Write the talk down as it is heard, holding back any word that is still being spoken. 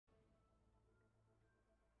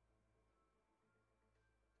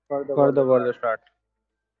कर दो start.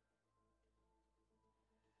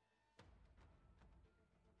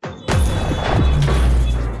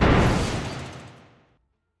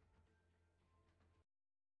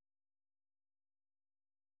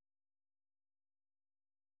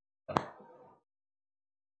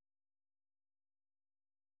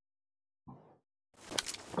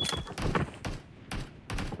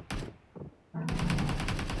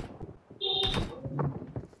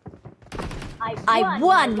 I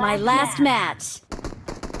won my last match.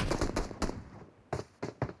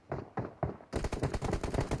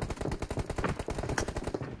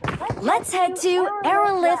 Let's head to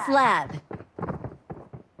Aerolith Lab.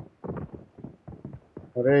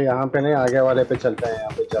 अरे यहाँ पे नहीं, आगे वाले पे चलते हैं,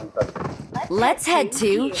 यहाँ पे जंप करते हैं। Let's head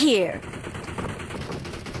to here.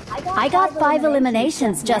 I got 5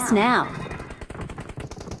 eliminations just now.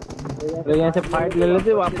 अरे यहाँ से फाइट ले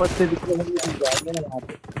लेते वापस से जाएंगे ना वहाँ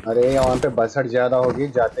पे। अरे वहाँ पे बसट ज्यादा होगी,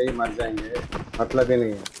 जाते ही मर जाएंगे, मतलब ही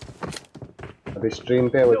नहीं है। अभी स्ट्रीम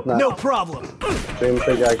पे उतना स्ट्रीम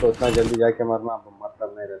पे जाके उतना जल्दी जाके मरना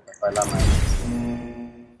मतलब नहीं रहता पहला match.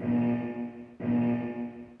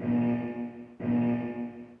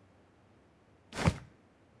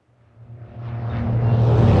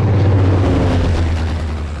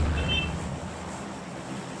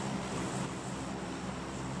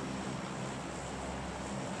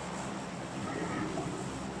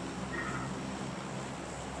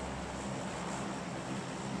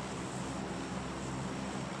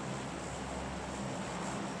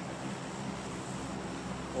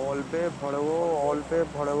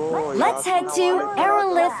 Let's head to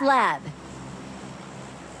Aerolith Lab.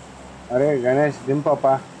 अरे गणेश जिम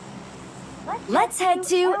पापा। Let's head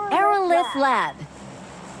to Aerolith Lab.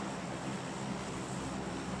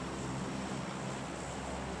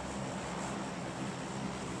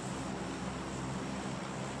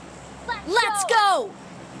 Let's go.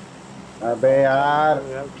 अबे यार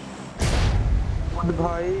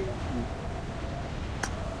भाई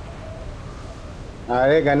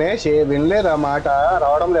अरे गणेश ये వినలేదా మాట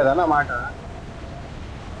రావడం లేదా నా మాట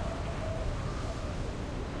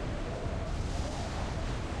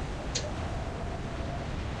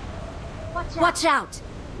Watch out.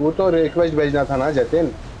 तू तो रिक्वेस्ट भेजना था ना जतिन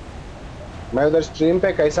मैं उधर स्ट्रीम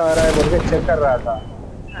पे कैसा आ रहा है बोल के चेक कर रहा था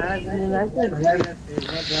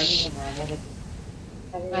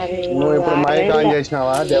నువ్వు ఇప్పుడు మైక్ ఆన్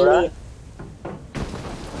చేసినావా దేవుడా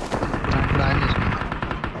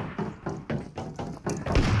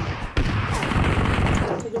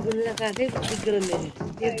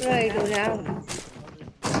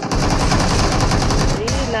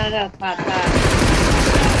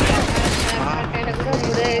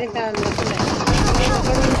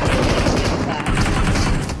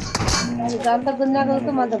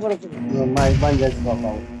మైక్ బంద్ చేసుకో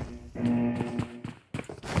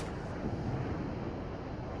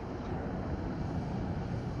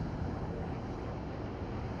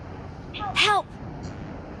Help.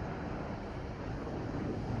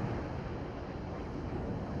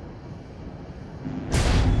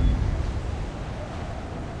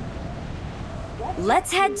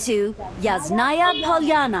 Let's head to Yasnaya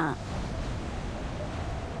Polyana.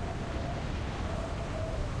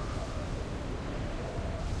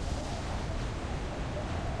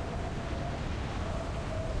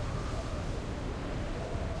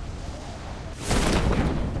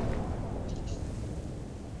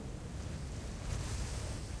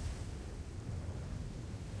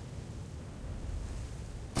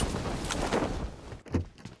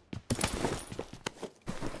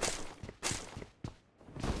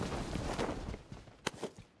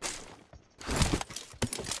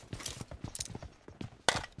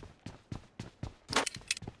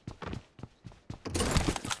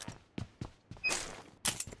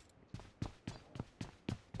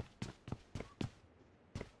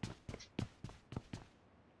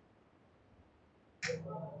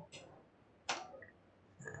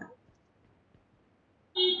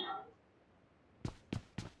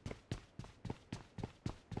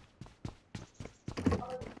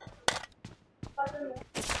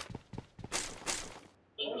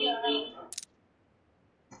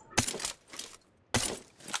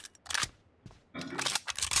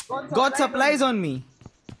 God supplies on me.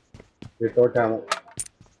 Without ammo.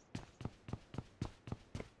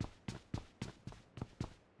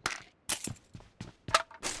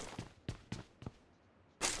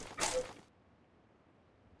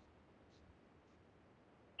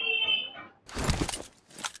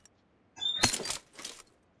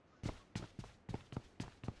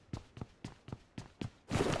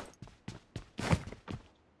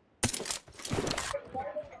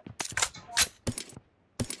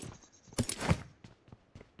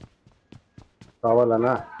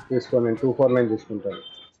 కావాలనా తీసుకో నేను 249 తీసుకుంటాను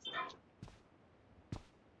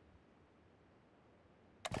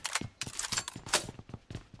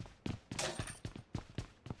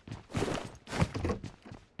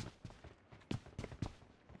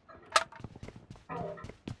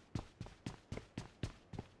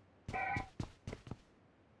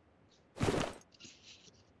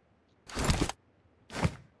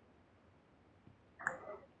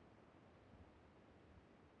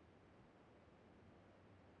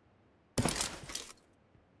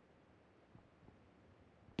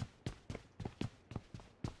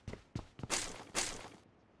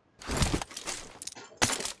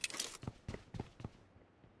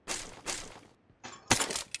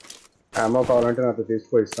ammo కావాలంటే నాతో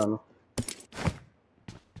తీసుకో ఇస్తాను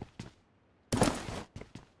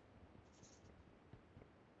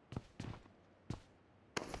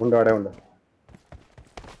ఉండు ఆడే ఉండు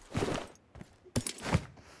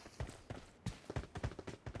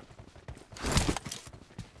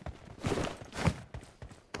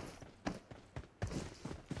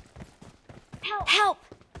Help!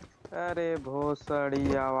 अरे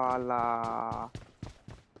भोसड़िया वाला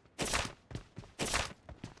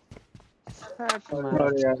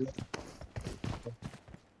अरे यार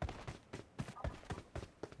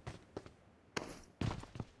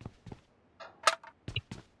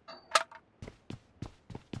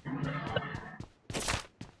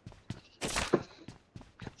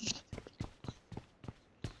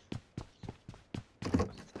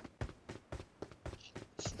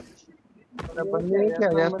बंदे हैं क्या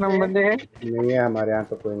जैसनम बंदे हैं नहीं है हमारे यहाँ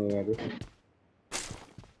तो कोई नहीं है अभी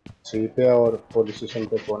सी पे और पुलिस स्टेशन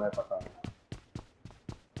पे कौन है पता नहीं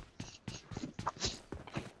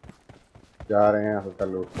जा रहे हैं होटल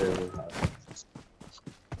लूटते हुए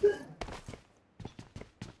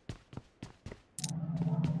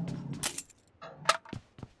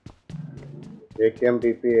AKM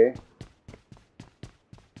DP है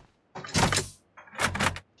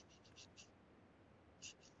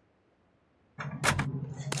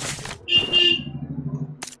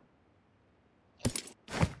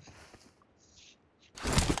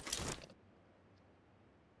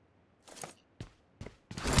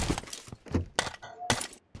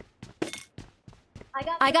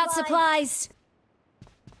I got supplies.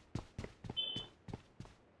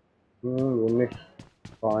 उन्नीस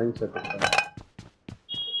पॉइंट्स है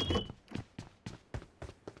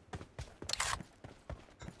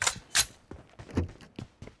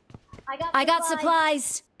I got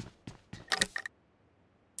supplies.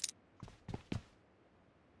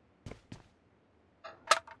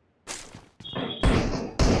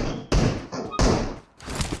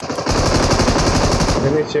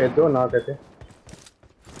 नीचे दो ना कहते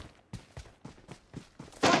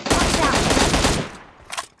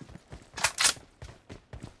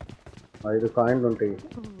ఐదు కాయిన్లు ఉంటాయి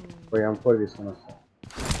పోయి M4 తీసుకొని వస్తా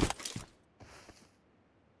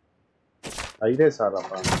ఐదే సార్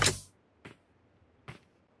అబ్బా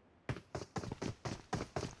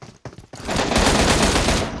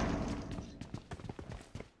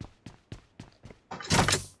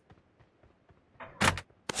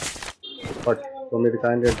బట్ 9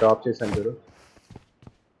 కాయిన్లు డ్రాప్ చేశాను చూడు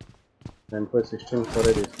నేను పోయి 16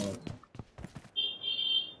 4 తీసుకొని వస్తా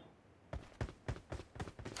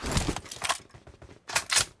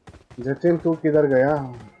जतिन तू किधर गया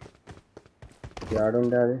यार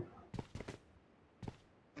ढूंढा अरे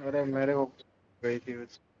अरे मेरे को गई थी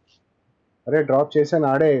अरे ड्रॉप చేసే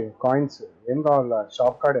నాడే కాయిన్స్ ఏం కావాలా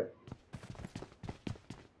షాప్ కాడే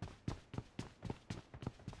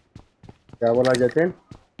क्या बोला Jatin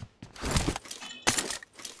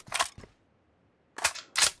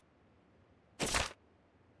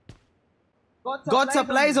God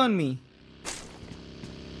supplies on me.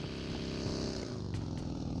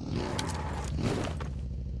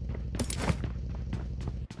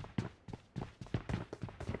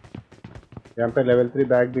 यहाँ पे लेवल 3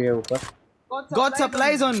 बैग भी है ऊपर God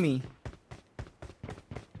supplies on me.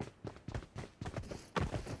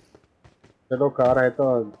 चलो कार है तो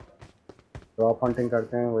ड्रॉप हंटिंग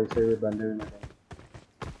करते हैं वैसे भी बंदे भी मिलेंगे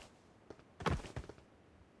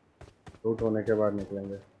लूट होने के बाद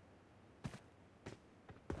निकलेंगे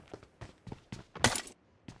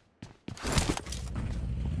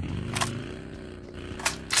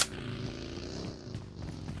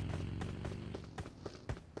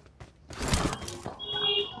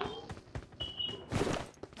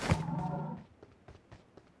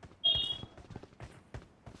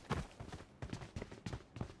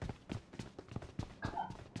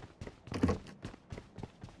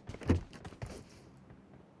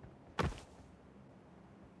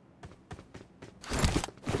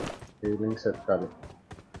healing set कर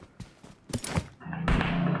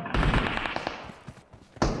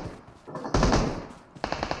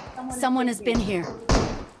Someone has been here.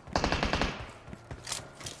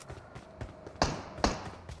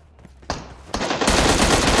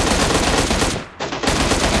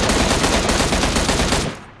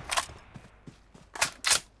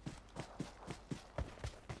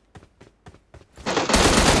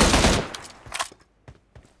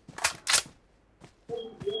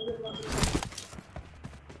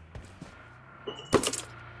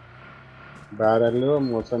 Barrel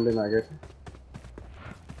मौसम दिन आगे थे।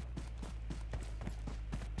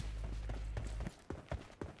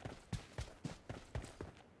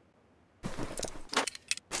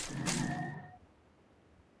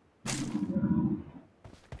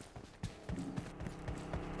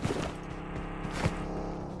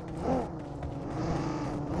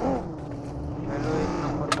 हेलो एक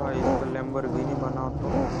नंबर भाई, इसको लैम्बोर्गिनी बनाओ तो।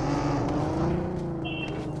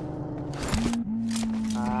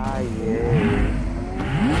 ये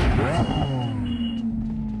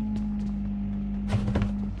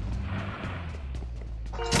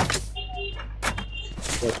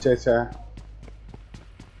अच्छे से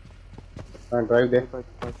ड्राइव दे।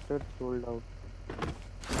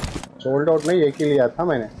 सोल्ड आउट नहीं, एक ही लिया था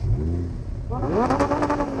मैंने।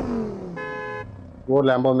 वो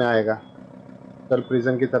लैम्बो में आएगा। चल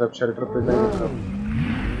प्रिजन की तरफ, शेल्टर प्रिजन की तरफ।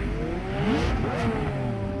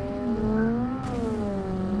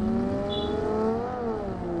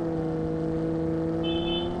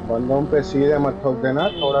 बंदों पे सीधे मत ठोक देना,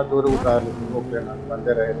 थोड़ा दूर उतार ठोक देना,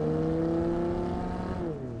 बंदे रहे।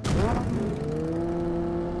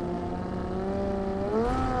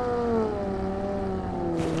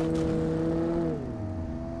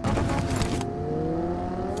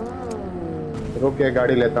 रुक के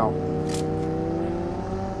गाड़ी लेता हूँ।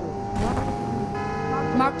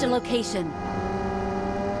 Marked a location.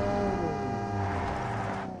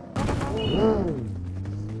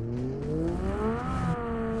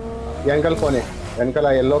 వెనకాల పోనీ, వెనకాల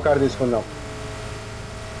ఎల్లో కార్ తీసుకుందాం.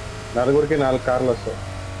 నలుగురికి 4 కార్లు వస్తాయి.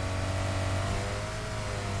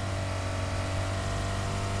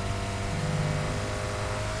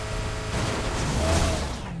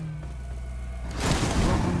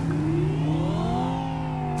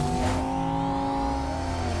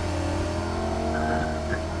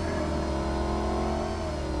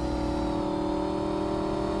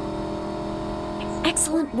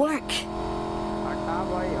 Excellent work. हटा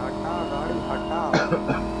भाई हटा, गाड़ी हटा।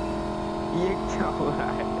 ये क्या हो रहा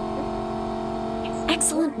है?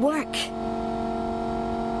 Excellent work.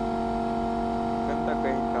 गंदा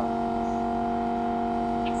कहीं का।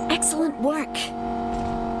 Excellent work.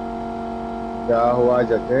 क्या हुआ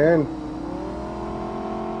जतिन?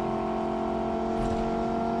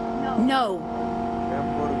 No.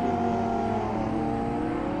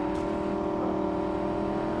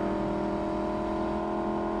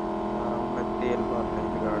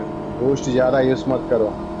 बूस्ट ज्यादा यूज मत करो।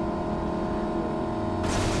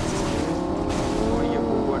 ये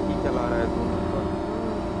बुगवाटी चला रहा है तो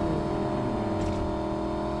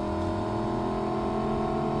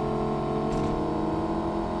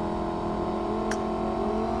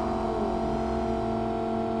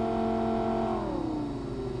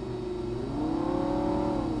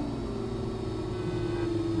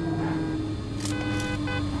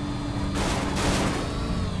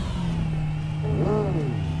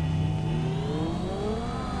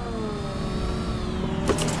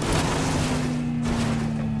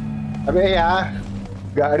अबे यार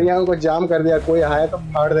गाड़ियों को जाम कर दिया, कोई आया तो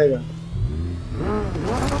फाड़ देगा।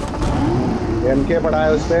 एमके पड़ा है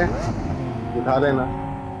उस पे, उठा देना।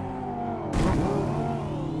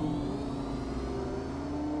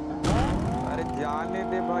 अरे जाने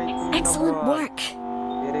दे भाई। Excellent work.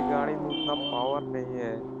 मेरे गाड़ी में उतना पावर नहीं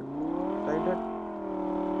है।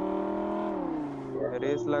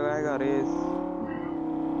 रेस लगाएगा रेस।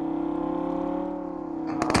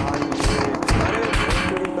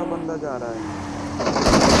 का बंदा जा रहा है।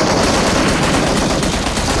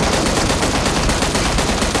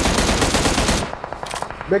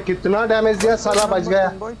 बे कितना डैमेज दिया, साला बच गया।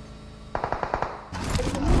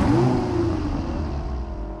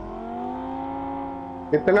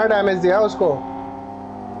 कितना डैमेज दिया उसको।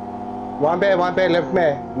 वहां पे लेफ्ट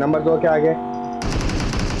में नंबर 2 के आगे।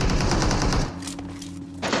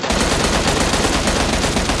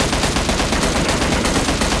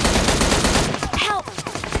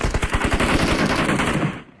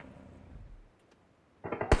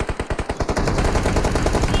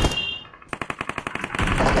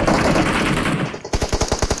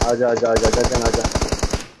 आजा आजा आजा जतिन आजा।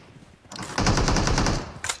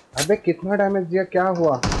 अबे कितना डैमेज दिया, क्या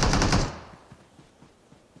हुआ?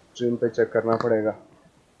 स्ट्रीम पे चेक करना पड़ेगा।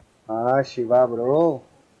 हाँ शिवा ब्रो,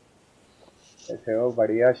 ऐसे हो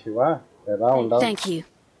बढ़िया शिवा राउंड Thank you.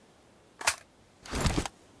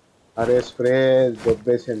 अरे स्प्रे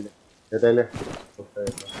डब्बे से ले ले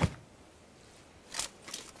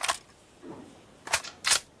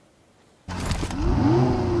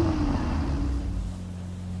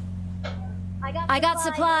I got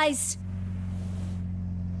supplies.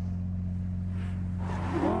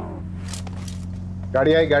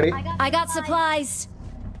 गाड़ी आई गाड़ी I got supplies.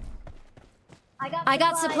 I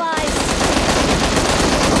got supplies.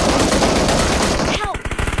 Help!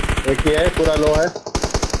 एक ही है पूरा लो है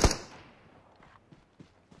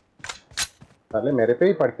साले मेरे पे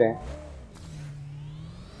ही पड़ते हैं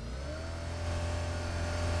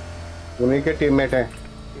उन्हीं के टीममेट हैं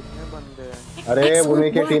कितने बंदे हैं अरे Excellent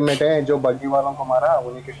उन्हीं के work. टीममेट हैं जो बग्गी वालों को मारा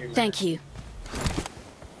उन्हीं के टीममेट Thank you.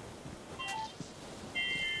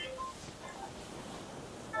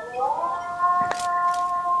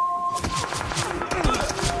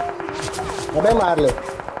 अबे मार ले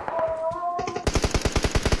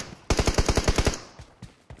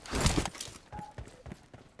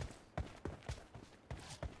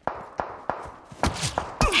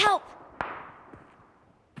Help!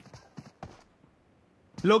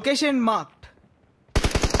 Location marked.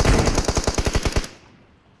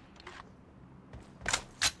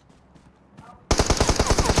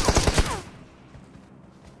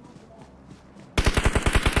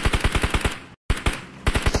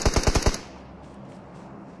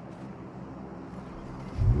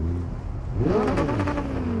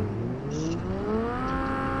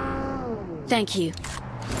 Thank you.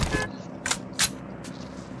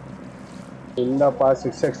 In the past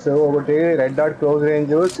 6x ఒకటి red dot close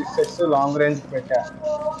range 6x long range పెట్టా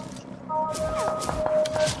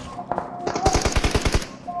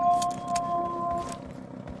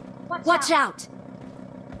Watch out!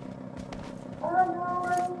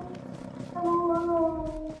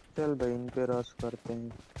 चल भाई इन पे रश करते हैं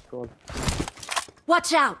चल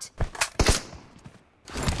Watch out!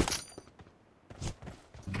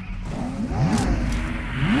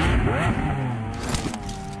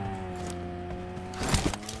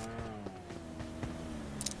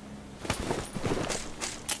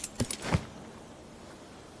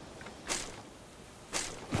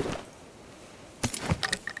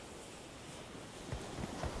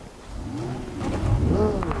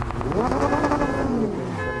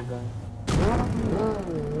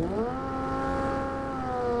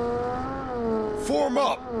 Form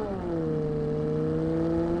up!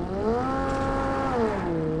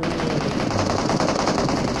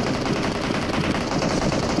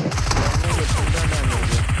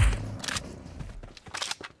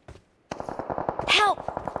 Help!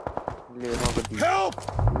 ले Magadhi Help!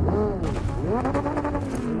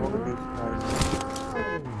 Magadhi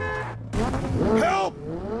Help!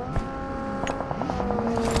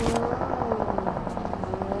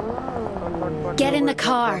 Get in the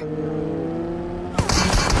car.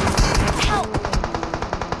 Help!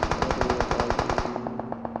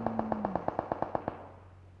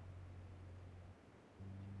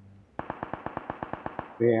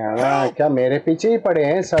 क्या मेरे पीछे ही पड़े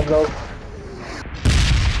हैं सब लोग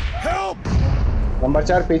Help! नंबर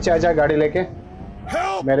 4 पीछे आजा गाड़ी लेके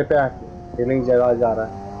Help! मेरे पे हीलिंग जगह जा रहा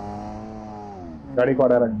है गाड़ी को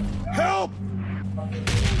ऑर्डर रख Help!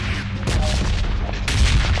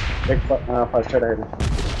 एक फर्स्ट एड है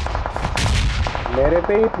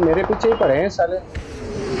मेरे पीछे ही पड़े हैं साले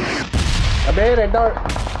अबे रेड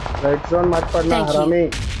जोन मत पड़ना Thank you. हरामी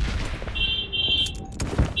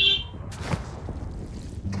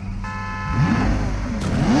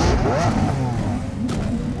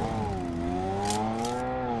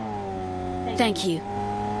Thank you.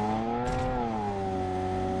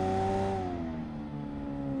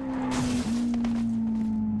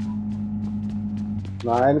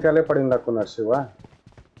 నాయన కలే పడింది నాకు నర్సివా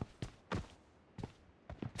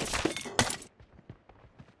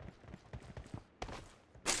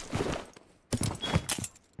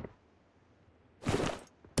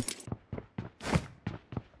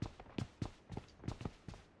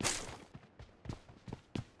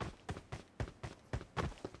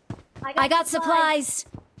I got supplies.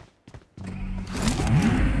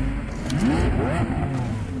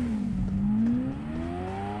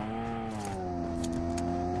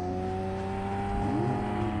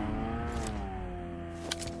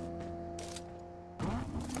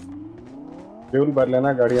 फ्यूल भर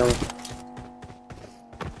लेना गाड़ियों में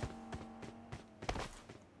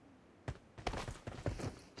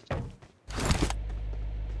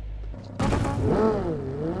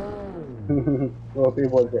वो भी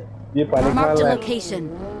बोलते ये पानी Marked a का location.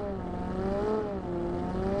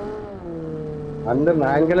 అందరు నా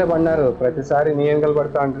యాంగిలే పడినారు ప్రతిసారి నీ యాంగిల్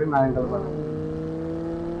పడతా అంటే నా యాంగిల్ పడ్డారు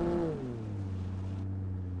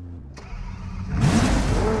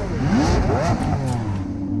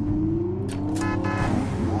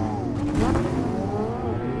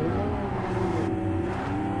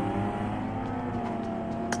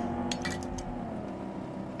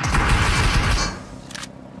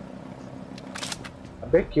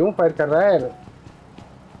अबे क्यों फायर कर रहा है?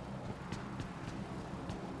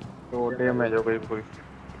 तो डैमेज हो गई पूरी।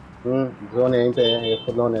 जोन यहीं पे है, ये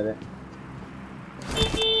खुद होने दे।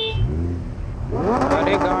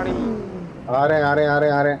 अरे गाड़ी आ रहे आ रहे आ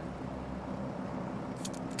रहे आ रहे।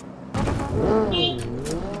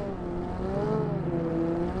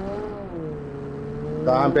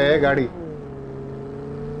 कहाँ पे है गाड़ी?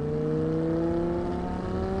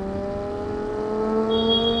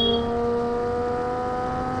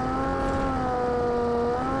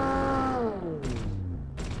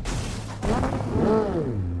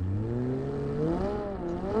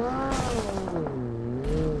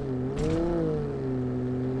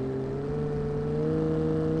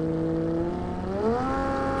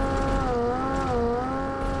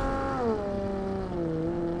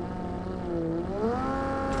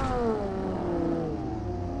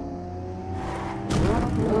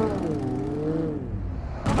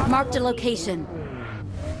 Marked a location.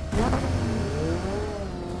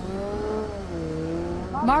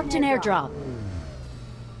 Marked an airdrop.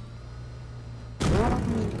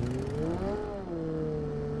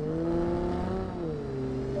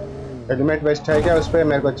 Helmet waste है क्या उस पे?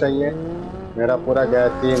 मेरे को चाहिए, मेरा पूरा गया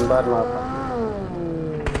 3 बार मारा।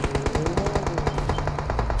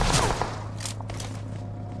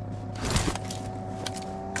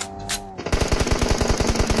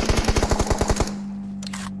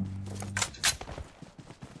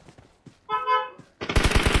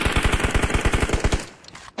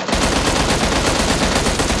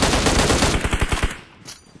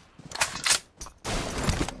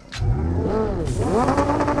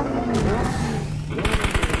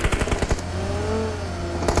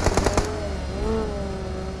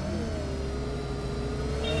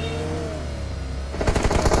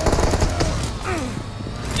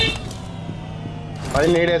 भाई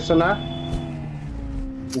नीड है, सुना?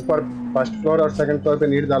 ऊपर फर्स्ट फ्लोर और सेकंड फ्लोर पे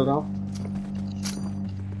नीड डाल रहा हूँ।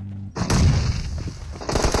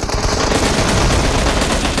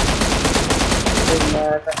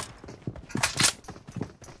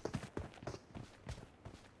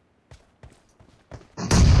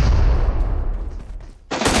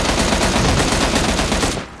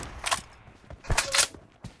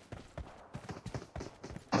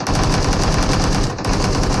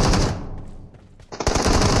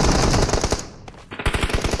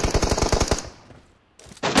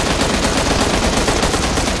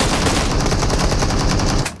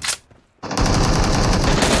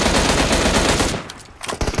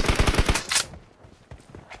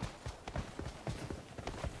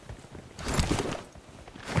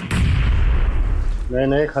 नहीं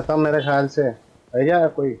नहीं खत्म मेरे ख्याल से। है क्या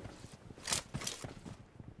कोई?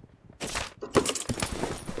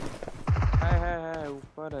 है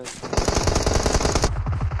ऊपर है।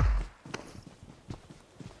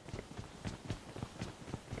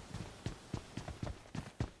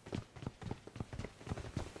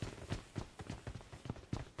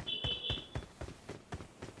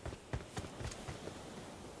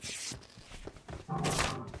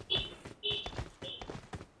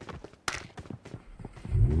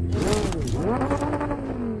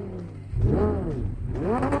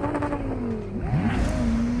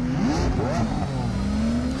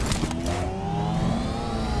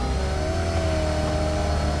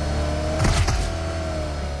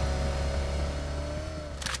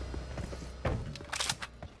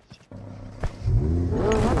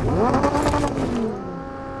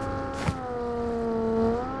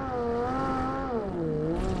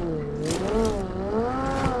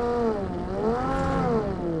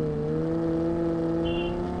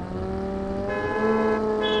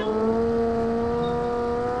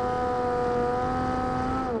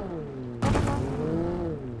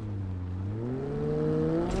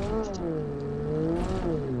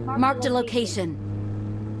 Marked a location.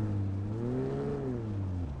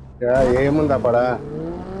 क्या ये मुंडा पड़ा?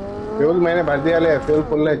 फ्यूल मैंने भर दिया, ले फ्यूल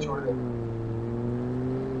फुल ले, छोड़ दे।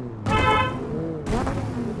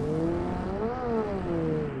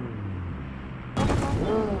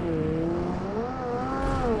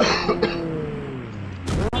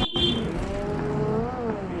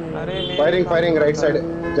 Firing firing right side.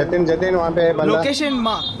 Jatin Jatin वहाँ पे है बंदा। लोकेशन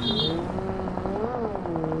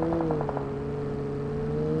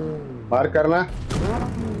मार करना।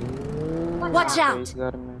 Watch out!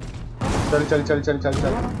 घर में चल चल चल चल चल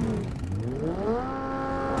चल।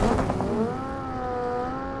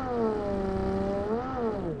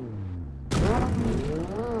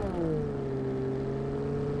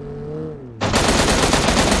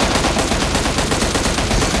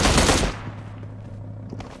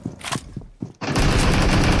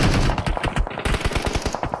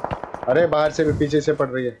 अरे बाहर से भी पीछे से पड़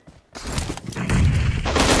रही है।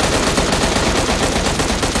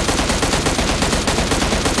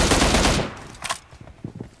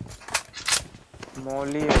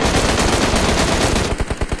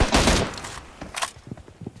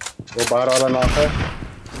 वो बाहर वाला नॉक है।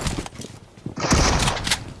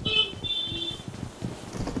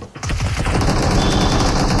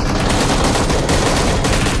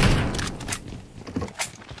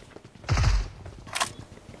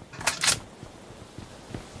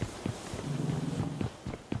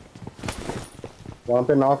 वहाँ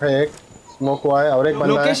पे नॉक है एक, स्मोक हुआ है और एक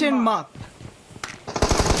बंदा लोकेशन है। मार्क।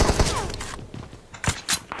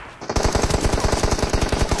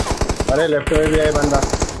 अरे लेफ्ट में भी है बंदा।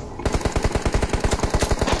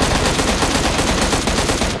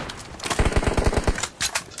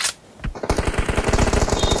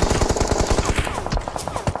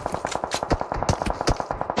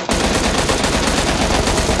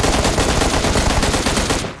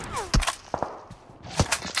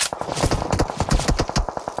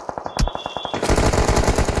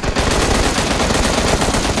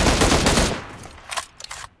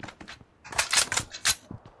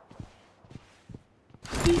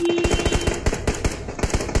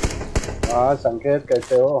 हाँ संकेत,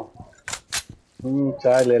 कैसे हो?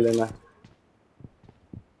 चाय ले लेना।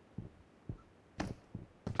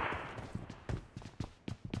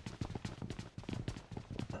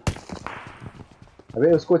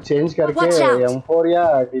 अबे उसको चेंज करके Watch out! M4 या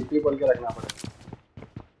DP बोल के रखना पड़ेगा।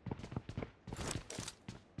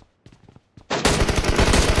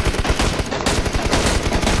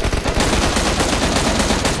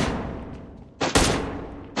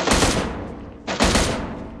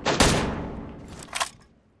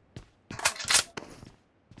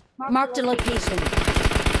 Marked a location.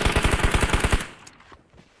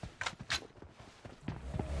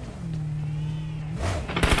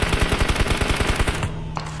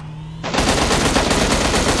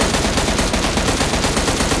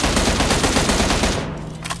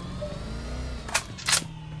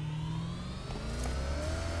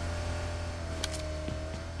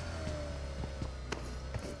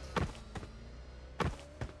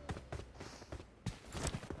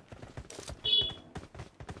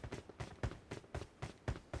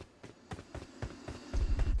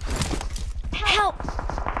 Help!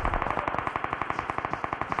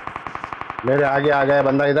 मेरे आगे आ गया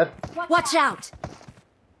बंदा इधर। Watch out!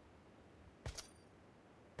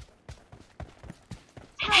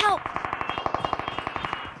 Help!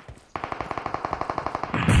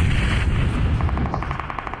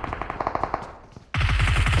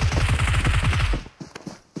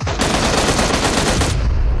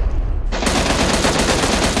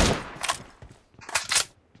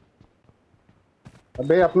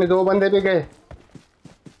 अबे अपने दो बंदे भी गए।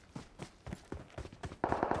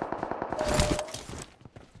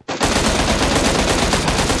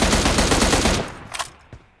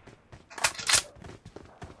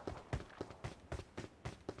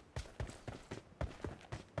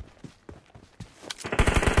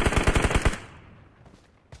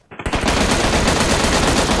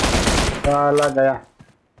 साला गया।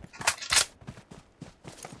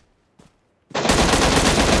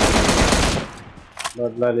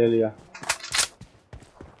 बदला ले लिया।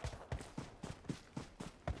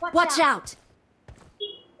 Watch out!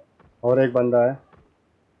 और एक बंदा है।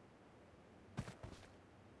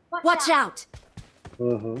 Watch out!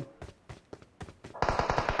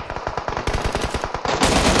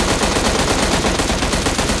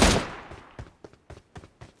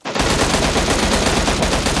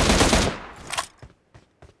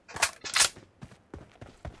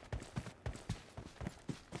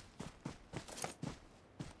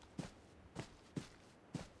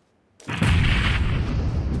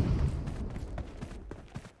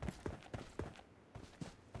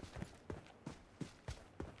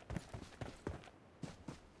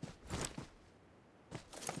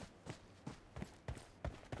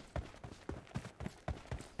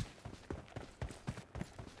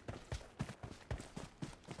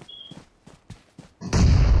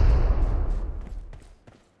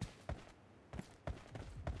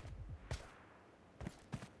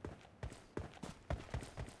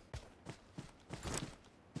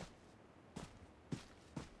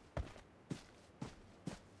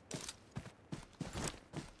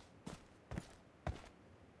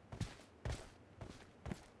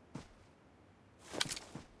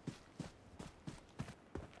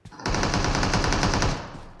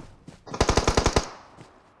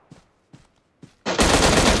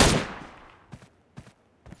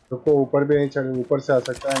 रुको, ऊपर भी नहीं चढ़, ऊपर से आ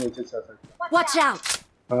सकता है, नीचे से आ सकता है। Watch out!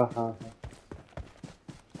 हाँ हाँ हाँ।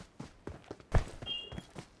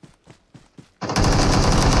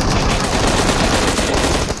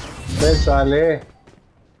 बे साले।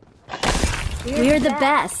 We're the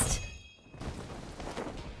best.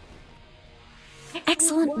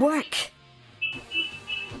 Excellent work.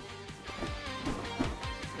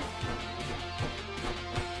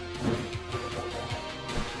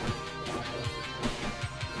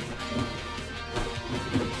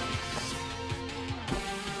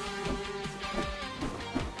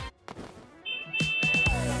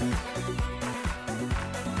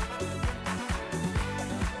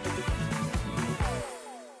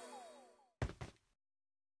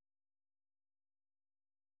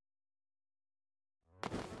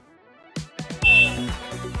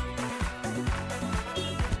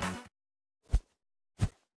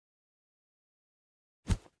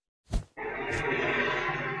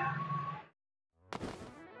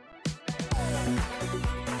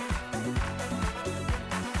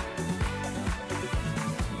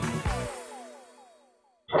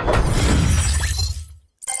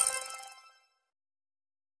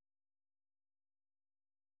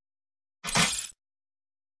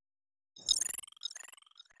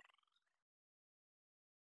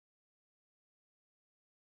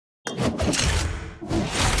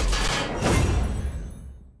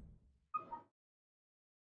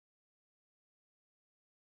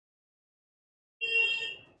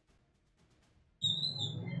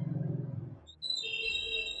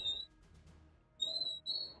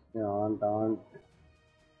 Aunt aunt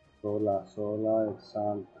 16 एक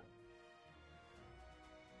शांत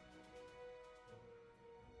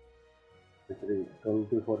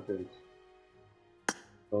 24 kills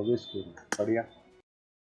 24 किल बढ़िया।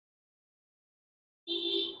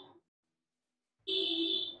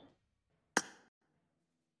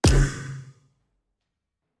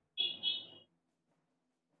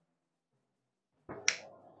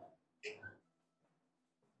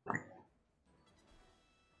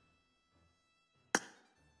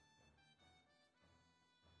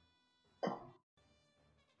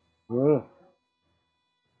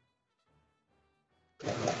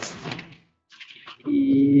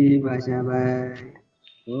 Basha bhai.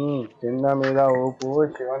 చిన్న మీద ఊపు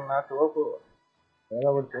శివన్నాథ్ ఊపు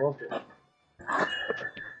ఏదొకటి ఊపు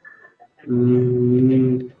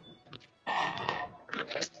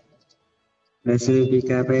Recipe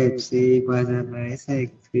Pepsi Basha bhai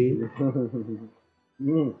sexy.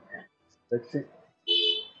 Sexy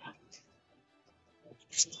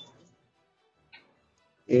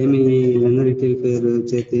Amy అందరి పేరు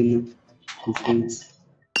చైతన్య ఫ్రెండ్స్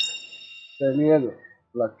తెలియదు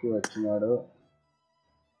లక్కీ వచ్చినాడు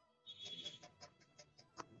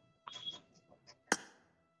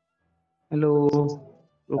हेलो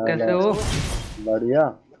तो कैसे हो? बढ़िया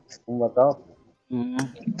तुम बताओ।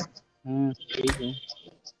 ठीक है।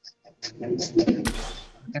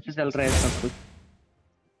 कैसे चल रहा है सब कुछ?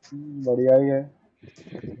 बढ़िया ही है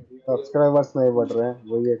सब्सक्राइबर्स नहीं बढ़ रहे हैं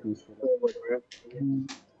वही एक इशू।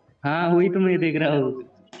 हाँ वही तो मैं देख रहा हूँ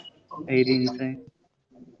रील्स से।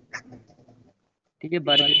 ठीक है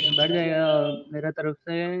बढ़ जाएगा मेरा तरफ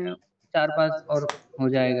से 4-5 और हो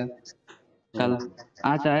जाएगा कल।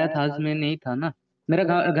 आज आया था आज में नहीं था ना मेरा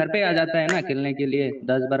घर पे आ जाता है ना खेलने के लिए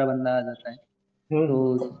 10-12 बंदा आ जाता है तो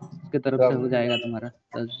उसके तरफ से हो जाएगा तुम्हारा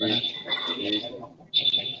 10-12।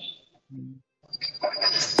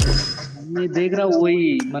 मैं देख रहा हूँ वही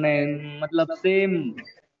मैंने मतलब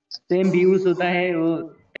सेम व्यूज होता है वो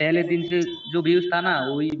पहले दिन से जो व्यूज था ना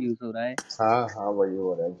वही व्यूज हो रहा है। हाँ हाँ वही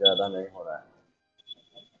हो रहा है ज्यादा नहीं हो रहा है।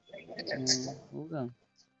 होगा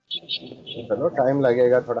चलो टाइम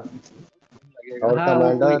लगेगा थोड़ा और हाँ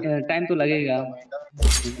कमांडर टाइम तो लगेगा।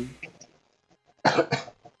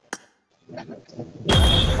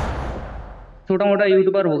 छोटा मोटा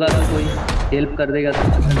यूट्यूबर होगा तो कोई हेल्प कर देगा तो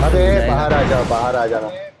अरे हो जाएगा। बाहर आ जाओ बाहर आ जाना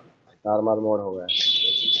नॉर्मल मोड हो गया।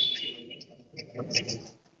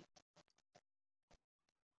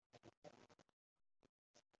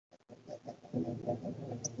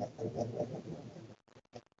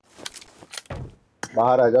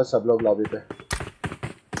 बाहर आ जाओ सब लोग लॉबी पे।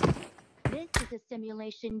 This is a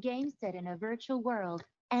simulation game set in a virtual world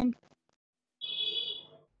and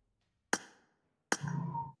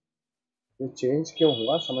ये चेंज क्यों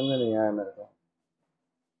हुआ समझ में नहीं आया मेरे को।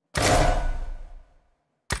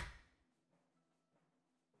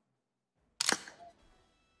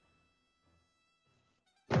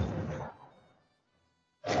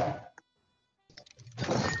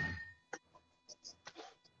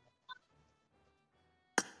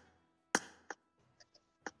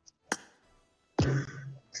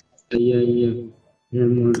 iya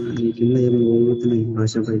yang bikin yang mau tuh nih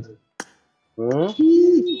Basha bhai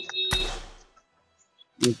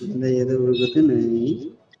itu ఏదో ఉరుగుతున్నాయి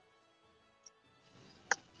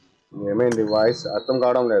ఏమైంది వాయిస్ అర్థం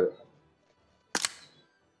కావడం లేదు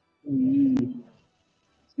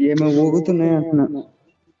ఏమో ఊగుతున్నాయి అంటున్నా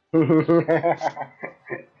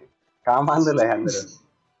కామాందులే అందరూ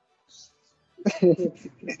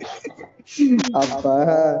అబ్బా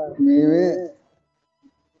మేమే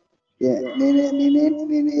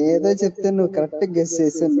నేను ఏదో చెప్తే నువ్వు కరెక్ట్ గెస్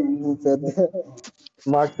చేసాను నువ్వు పెద్ద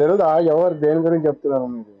మాకు తెలుదా ఎవరు దేని గురించి చెప్తున్నాను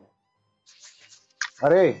మీరు।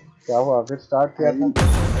 अरे क्या हुआ फिर स्टार्ट किया था।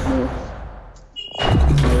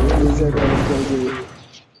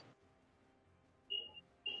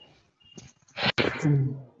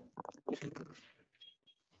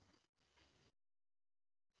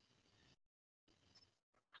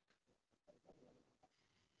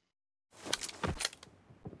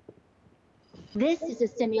 this is a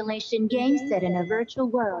simulation game set in a virtual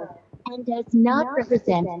world and does not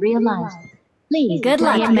represent real life. Please Good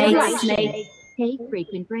play luck, in mates. moderation, take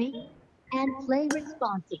frequent breaks, and play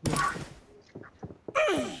responsibly.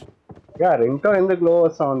 क्या रिंगटोन ఎందుకు లో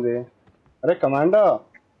వస్తా ఉంది। अरे commando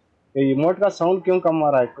ये emote का sound क्यों कम आ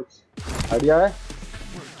रहा है कुछ आइडिया है।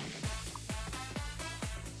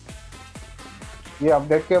 ये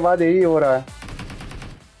अपडेट के बाद यही हो रहा है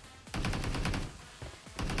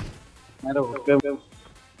मेरे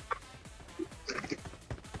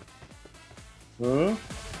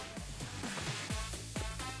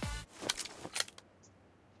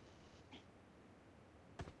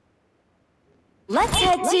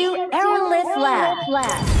airlift lab.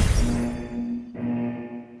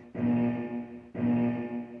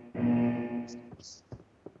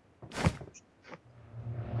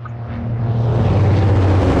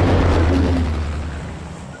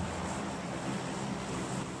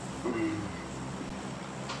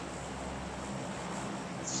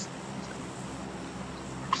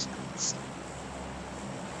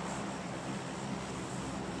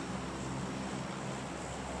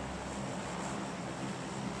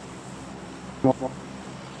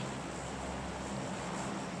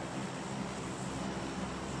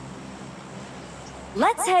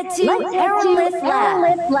 Let's head to airlift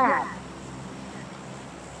lab.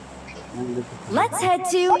 Let's head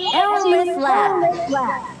to airlift lab.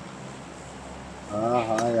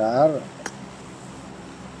 हाँ यार,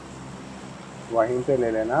 वहीं पे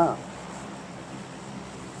ले लेना।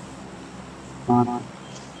 हाँ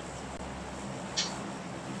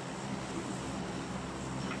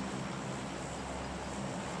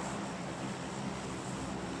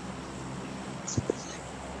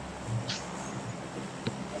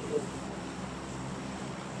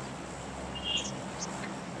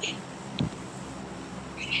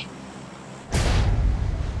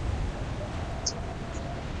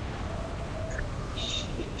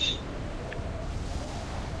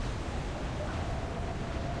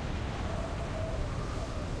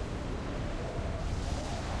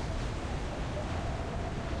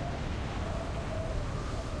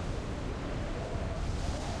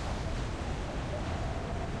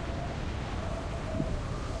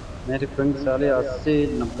मेरी फ्रेंड साले 80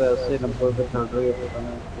 90 पे चल रही है, पता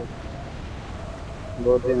नहीं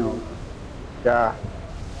 2 दिन हो गए। क्या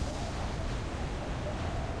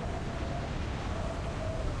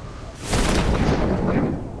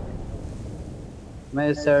मैं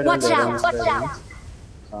इस साइड में जा रहा हूँ।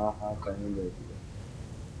 हाँ कहीं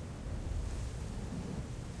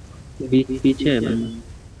गई पीछे है बंदा।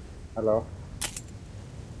 हेलो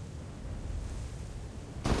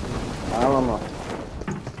हाँ मामा,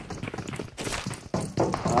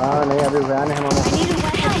 हाँ नहीं अभी वैन है मामा,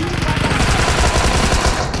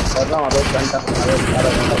 कर रहा हूँ अब 1 घंटा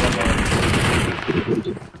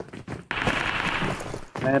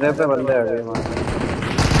मेरे पे बंदे आ गए वहाँ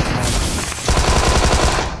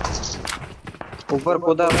ऊपर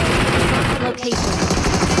कूदा।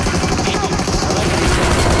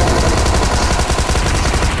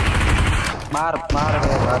 मार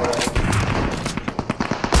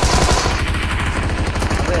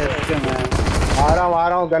आ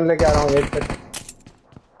रहा हूँ गन लेके आ रहा हूँ। 1 सेकंड,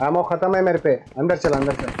 एमो खत्म है मेरे पे। अंदर चल।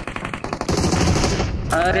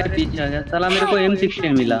 अरे पीछे आ गया साला, मेरे को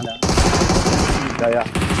M16 मिला। गया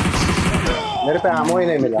मेरे पे एमो ही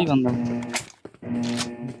नहीं मिला।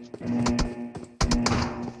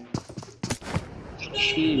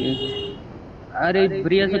 अरे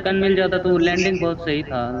बढ़िया से गन मिल जाता तो लैंडिंग बहुत सही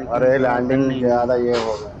था। अरे लैंडिंग ज्यादा ये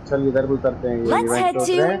हो गया। चल इधर भी उतरते हैं, ये इवेंट पे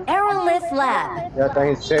उतरे या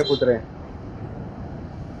कहीं सेफ उतरे।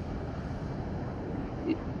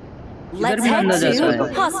 इधर भी बंदा जाता है, इस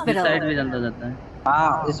साइड भी बंदा जाता है।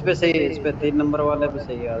 हाँ इस पे सही है, इस पे 3 नंबर वाले पे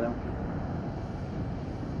सही आ जाओ।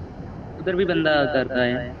 उधर भी बंदा करता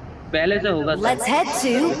है, पहले से होगा।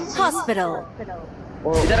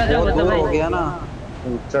 इधर आ जाओ, दूर हो गया ना।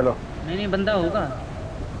 चलो नहीं बंदा होगा।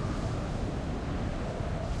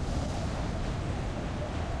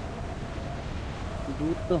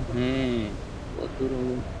 दूर तो है, बहुत दूर हो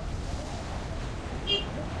गया।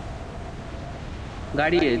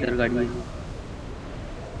 गाड़ी है इधर, गाड़ी है।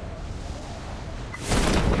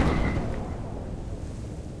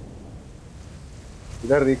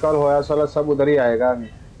 इधर रिकॉल होया साला, सब उधर ही आएगा।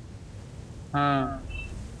 हाँ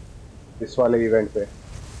इस वाले इवेंट पे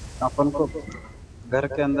अपन को घर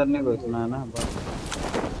के अंदर नहीं घुसना है ना।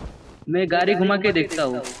 मैं गाड़ी घुमा के देखता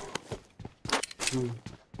हूँ।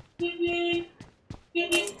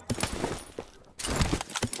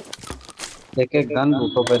 एक गन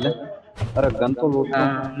लूटो पहले। अरे गन तो लूटो।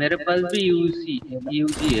 हाँ मेरे पास भी यूजी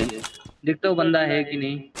है, देखता हूँ बंदा है कि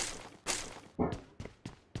नहीं।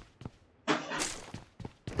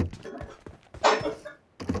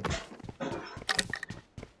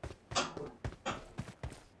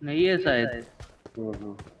 नहीं है शायद।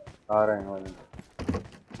 आ रहे हैं।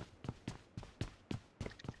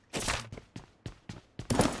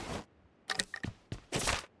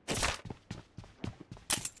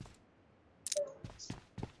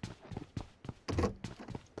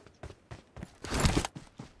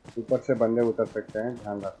 ऊपर से बंदे उतर सकते हैं,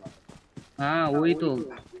 ध्यान रखना। हाँ वही तो,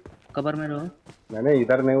 कवर में रहो। मैंने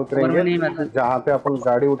इधर नहीं उतरेंगे, जहाँ पे अपन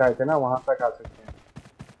गाड़ी उठाए थे ना वहाँ तक आ सकते हैं।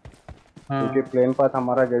 क्योंकि प्लेन पाथ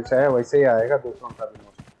हमारा जैसा है वैसे ही आएगा दूसरों का भी।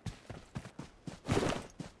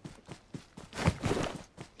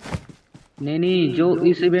 नहीं नहीं, जो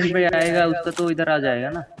इस इवेंट पे आएगा उसका तो इधर आ जाएगा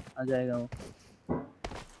ना, आ जाएगा वो।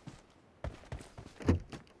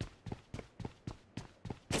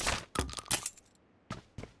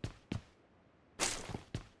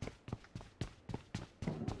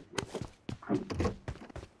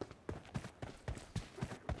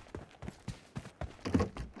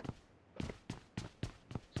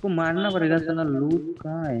 इसको मारना पड़ेगा, साला लूट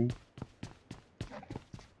कहाँ है?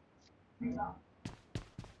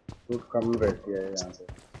 लूट कम रहती है यहाँ पे।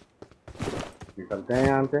 निकलते हैं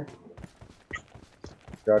यहाँ से,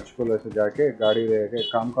 चर्च को ऐसे जाके गाड़ी लेके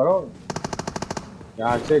काम करो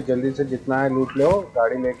यहाँ से, जल्दी से जितना है लूट लो,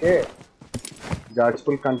 गाड़ी लेके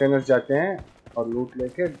जार्जपुल कंटेनर्स जाते हैं और लूट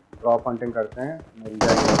लेके ड्रॉप हंटिंग करते हैं, मिल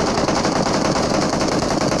जाएगा।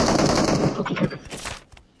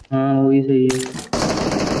 हाँ वही सही है।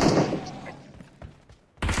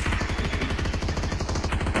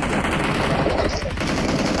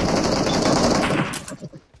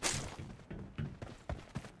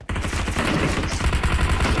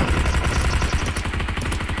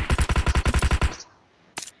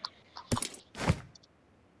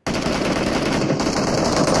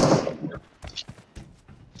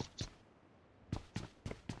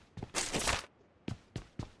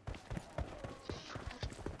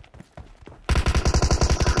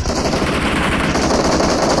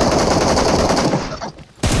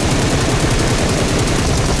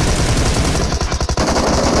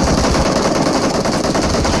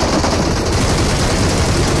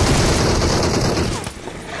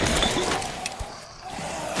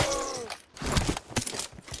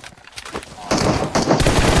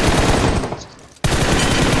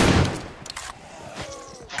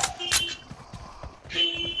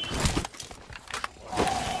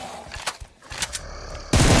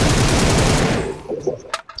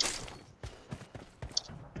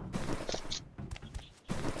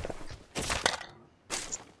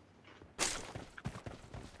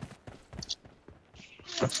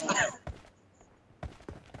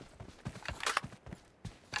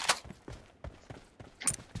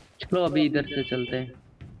 चलो अभी इधर से चलते हैं,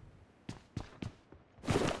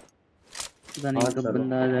 पता नहीं कब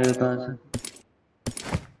बंदा आ जाएगा कहाँ से।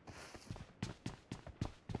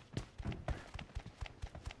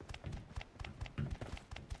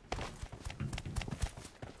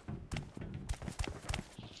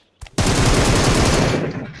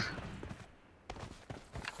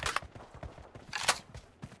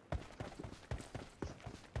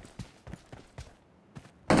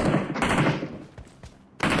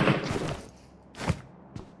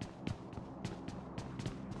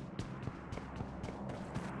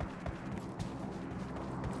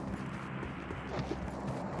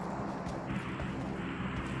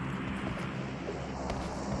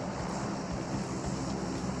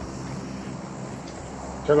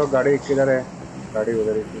 चलो गाड़ी किधर है? गाड़ी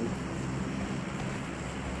उधर ही थी।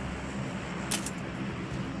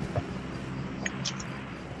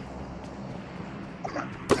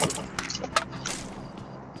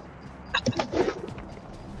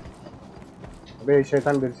 अबे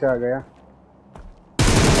शैतान फिर से आ गया।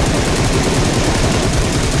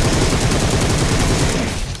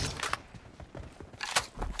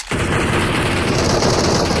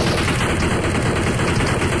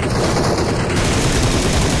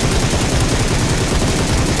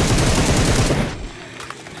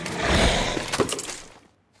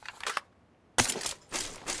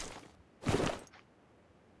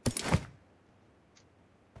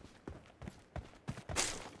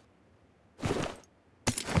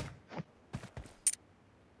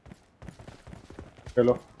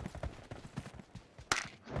 चलो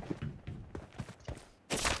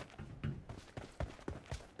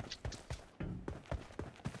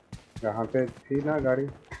यहाँ पे थी ना गाड़ी।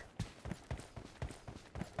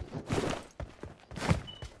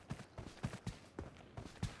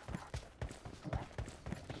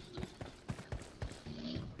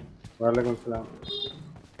 वालेकुम सलाम।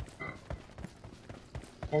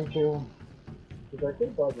 Thank you. बाद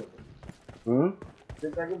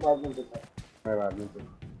में मैं बाद में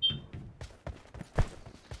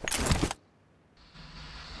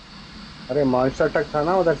अरे मॉन्स्टर ट्रक था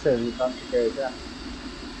ना उधर से निकाल के क्या?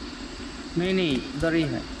 नहीं नहीं, उधर ही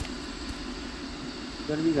है,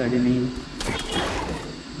 उधर भी गाड़ी नहीं है।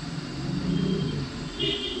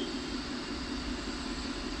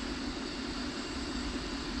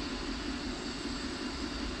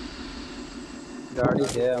 गाड़ी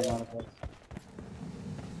है हमारे पास,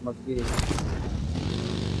 मक्की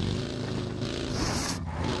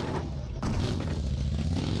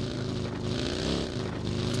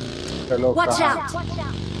चलो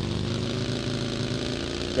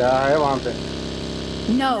क्या है वहाँ पे?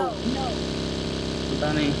 No.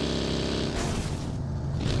 पता नहीं।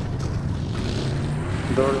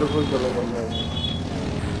 डोर टू फुल चलो बंदा।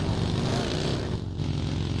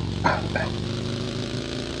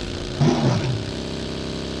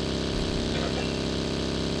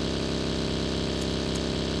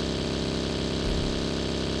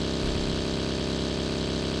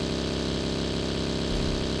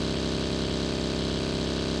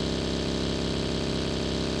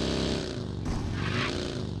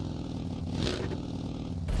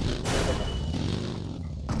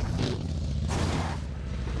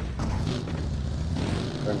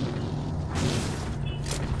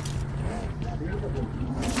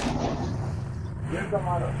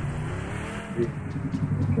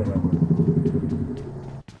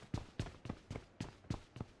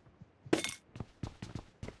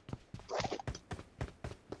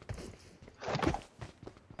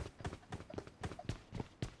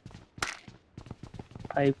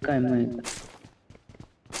 फाइव का एमओ है।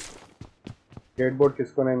 स्केटबोर्ड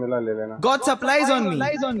किसको नहीं मिला ले लेना। Got supplies on me.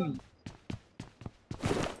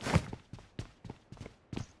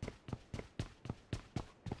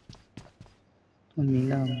 तो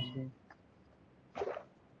मिला मुझे।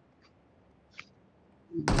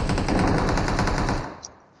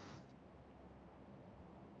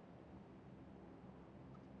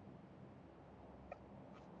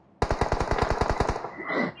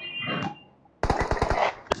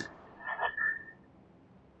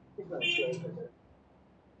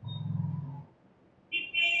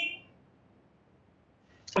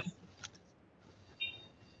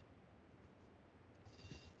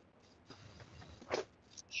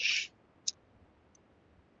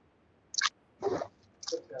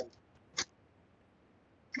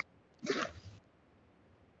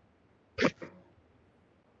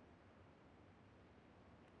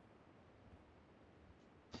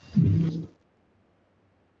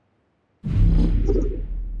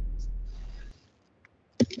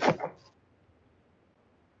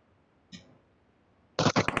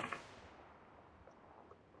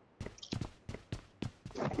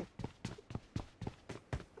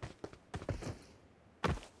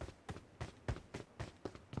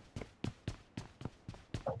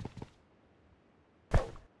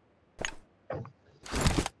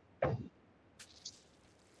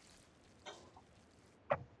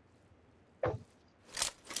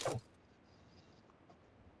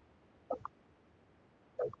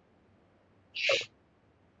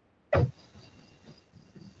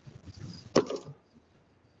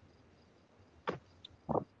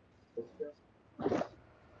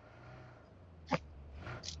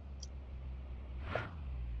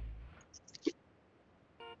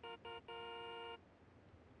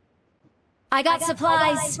 I got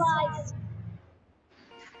supplies.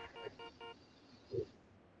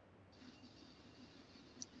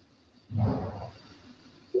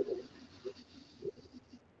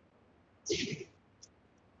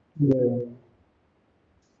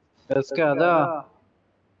 इसके आधा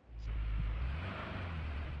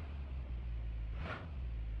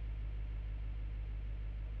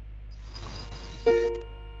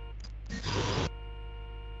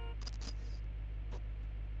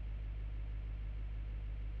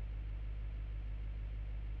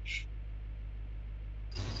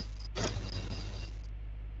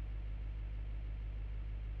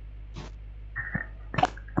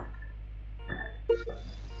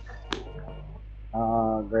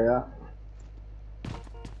हाँ गया।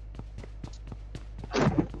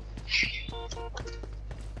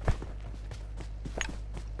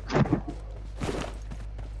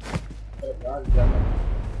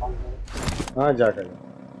 हाँ जाकर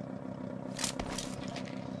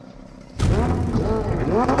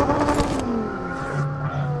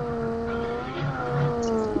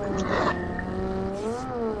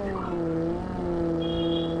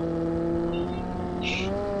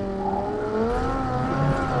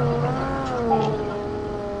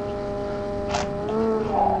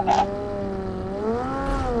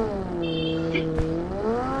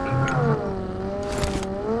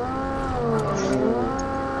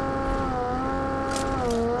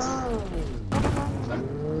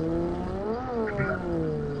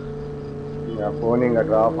फोनिंग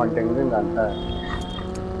ड्रॉप हंटिंग अंता है।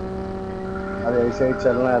 अरे ऐसे ही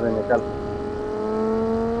चलना है निकल।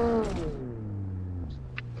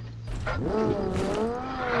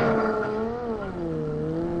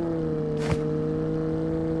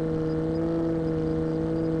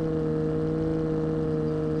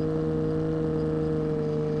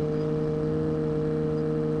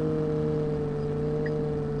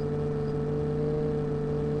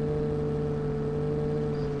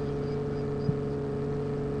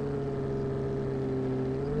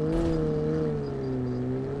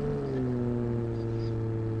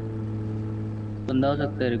 बंदा हो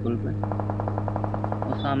सकता है रिकॉल पे,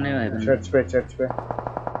 और सामने है बंदा। चर्च पे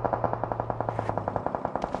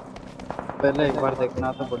पहले एक बार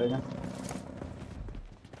देखना तो पड़ेगा।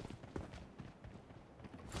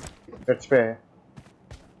 चर्च पे है।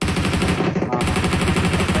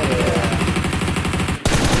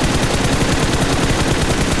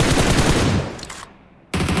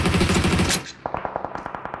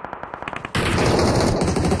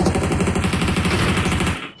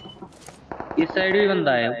 इस साइड भी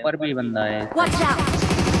बंदा है, ऊपर भी बंदा है। Watch out!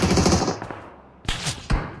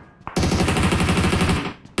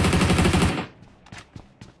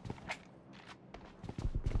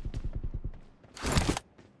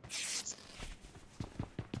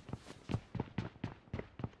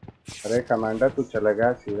 अरे कमांडर तू चला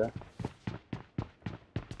गया सीधा।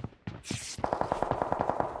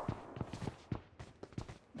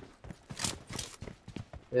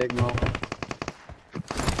 एक नौ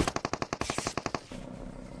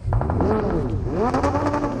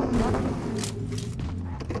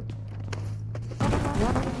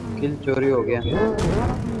किल चोरी हो गया।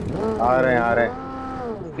 आ रहे हैं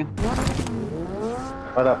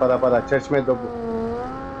पता चर्च में दो।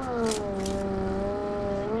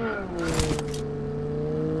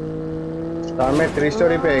 सामने 3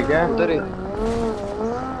 स्टोरी पे है क्या? उधर ही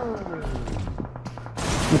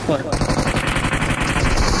ऊपर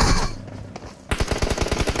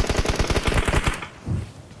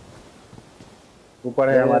ऊपर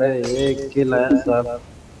है हमारे। एक किल है सब।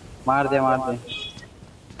 मार दे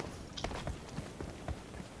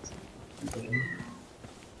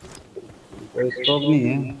कोई स्कोप नहीं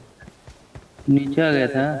है। नीचे आ गया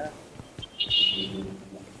था।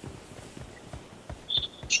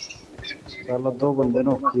 साला 2 बंदे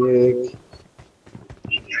नो किए, एक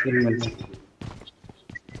किल मिल।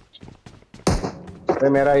 अरे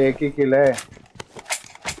मेरा एक ही किल है।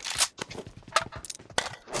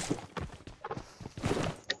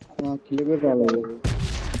 हाँ किल पे डाल है।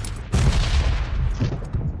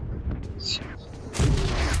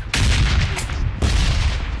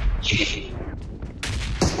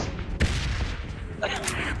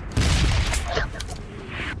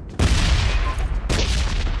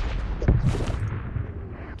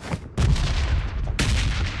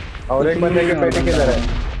 और एक बंदे की पेटी किधर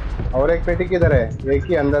है? और एक पेटी किधर है? एक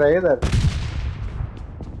ही अंदर है इधर।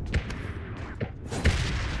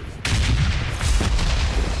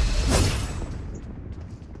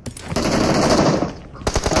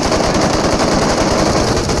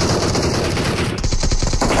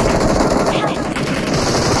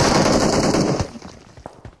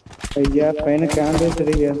 भैया पेन कहाँ बेच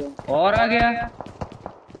रही है? और आ गया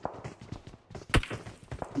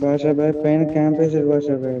बाशा भाई पेन कहाँ बेच रही?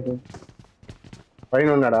 बाशा भाई को भाई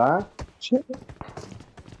नोनड़ा।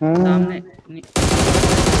 हाँ सामने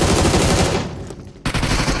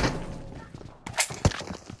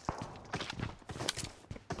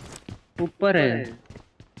ऊपर है।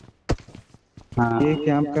 हाँ ये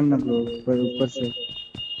कैंप करना ब्रो, ऊपर से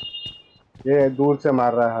ये दूर से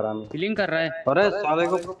मार रहा है हरामी। फीलिंग कर रहा है। अरे साले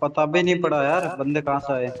को पता भी नहीं पड़ा यार बंदे कहाँ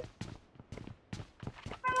से आए।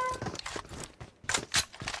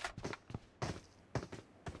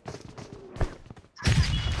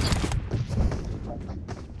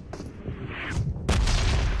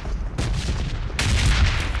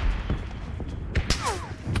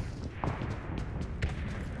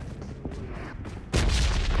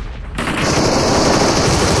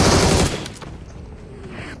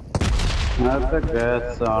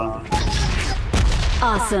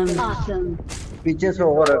 Awesome. पीछे से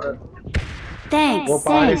ओवर। Thanks. वो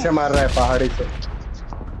पहाड़ी से मार रहा है, पहाड़ी से।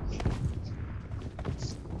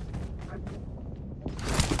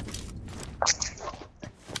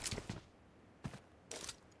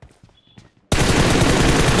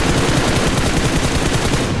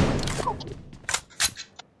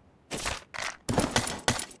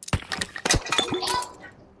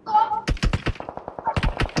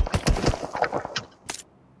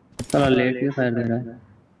 चलो लेट के फायर दे रहा है।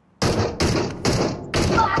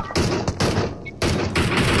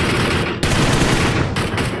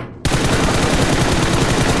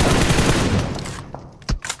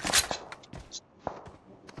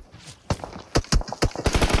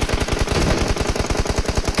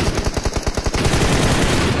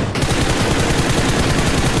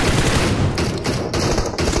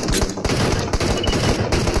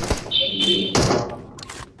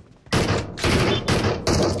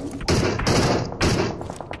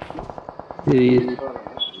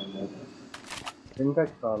 इनका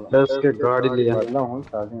दस के गाड़ी लिया बदला हूँ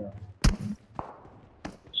शादी में।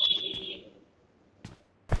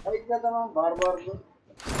 बार बार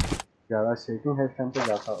ज्यादा शेकिंग है इस टाइम पे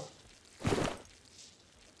जाता हो।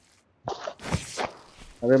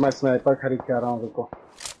 अबे मैं स्नाइपर खरीद के आ रहा हूँ, रुको।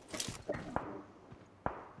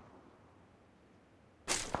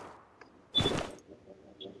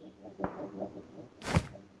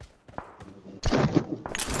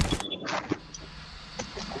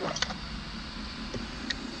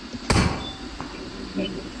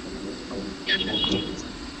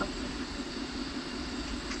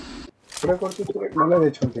 पूरे करते पूरे मला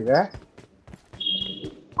देछोंती काय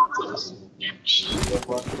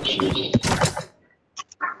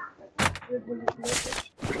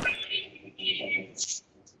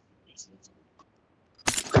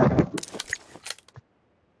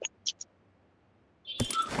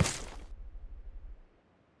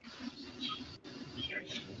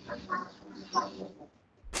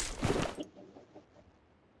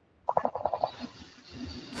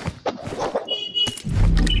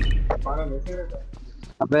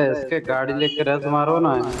अबे इसके गाड़ी लेके रस मारो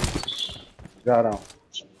ना। जा रहा हूँ।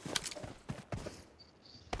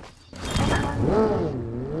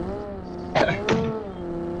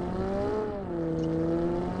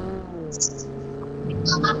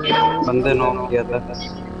 बंदे नॉक किया था।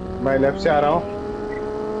 मैं लेफ्ट से आ रहा हूँ।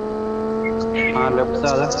 हाँ लेफ्ट से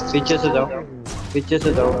आ जा, पीछे से जाओ, पीछे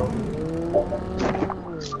से जाओ।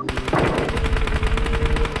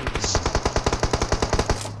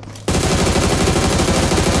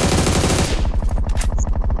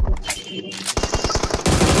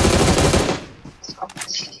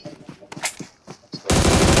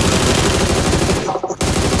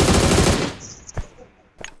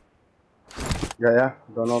 गया,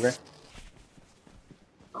 दोनों गए।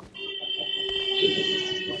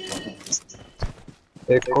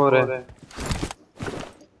 एक और है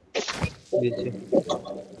पीछे।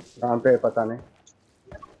 कहाँ पे है पता नहीं।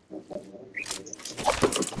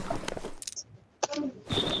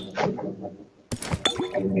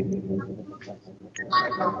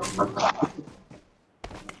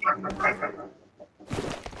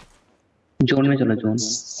 जोन में चलो, जोन।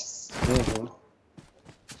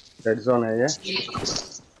 रेड जोन है ये।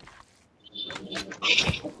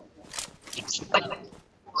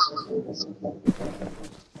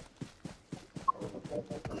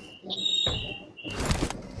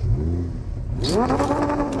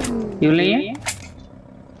 क्यों नहीं है?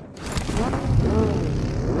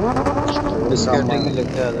 स्केटिंग में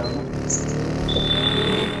लेके आ जाओ।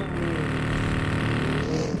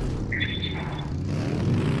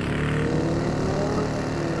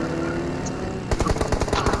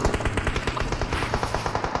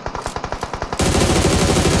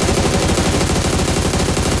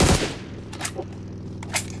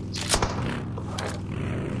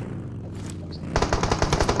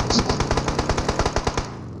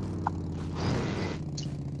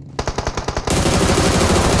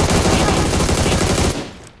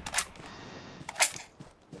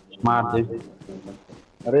 मार दे।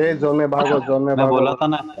 अरे जोन में भागो, जोन में मैं भागो। बोला था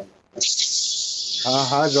ना। हाँ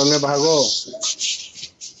हाँ जोन में भागो।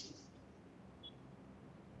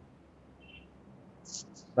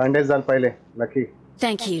 बैंडेज डाल पहले lucky.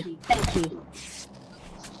 Thank you. Thank you.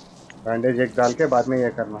 Bandage एक डाल के बाद में ये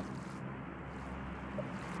करना।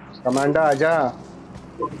 कमांडर आजा।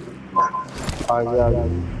 आगे आगे।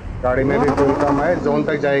 गाड़ी में भी फुल कम है, जोन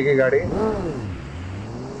तक जाएगी गाड़ी।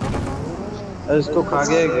 इसको खा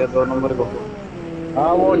गया क्या 2 नंबर को?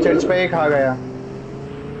 हाँ वो चर्च पे ही खा गया।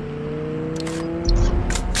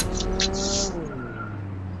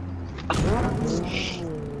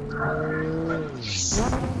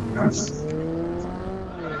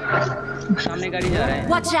 सामने गाड़ी जा रहा है।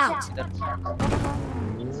 Watch out.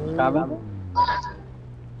 कहाँ पे?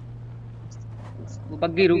 वो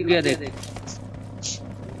बग्गी रुक गया, देख।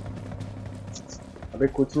 अभी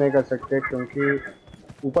कुछ नहीं कर सकते क्योंकि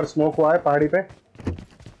ऊपर स्मोक हुआ है पहाड़ी पे।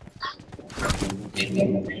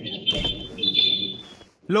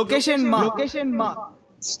 Location mark.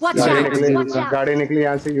 Watch गाड़ी out. निकली, Watch out. गाड़ी निकली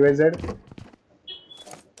यहाँ से यूएसजेड।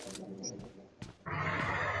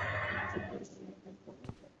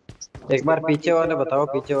 एक बार पीछे वाले बताओ,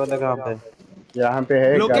 पीछे वाले कहाँ पे? यहाँ पे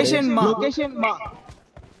है Location गाड़ी। mark. Location mark.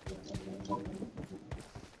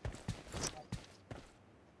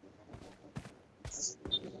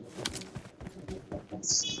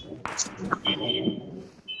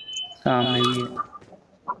 सामने ही है।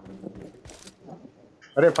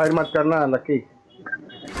 अरे फायर मत करना लकी,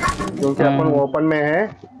 क्योंकि अपन ओपन में है,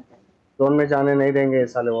 जोन में जाने नहीं देंगे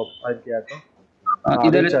साले। वो फायर किया तो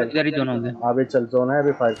इधर ही जोन हो गया। अभी चल, जोन है,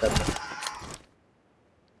 अभी फायर कर दे।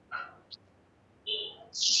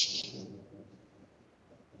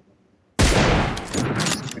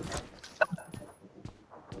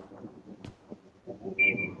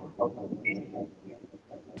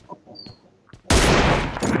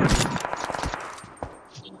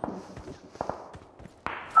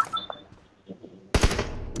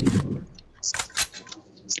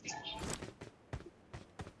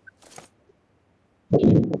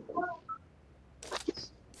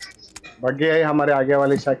 बग्गी है हमारे आगे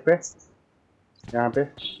वाली शाइक पे, यहाँ पे।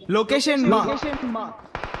 Location mark.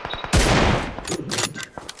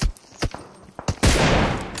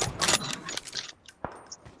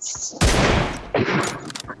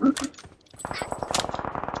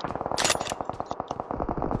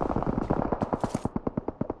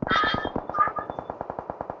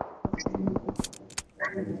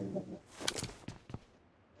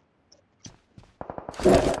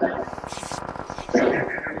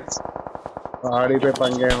 पहाड़ी पे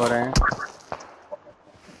पंगे हो रहे हैं।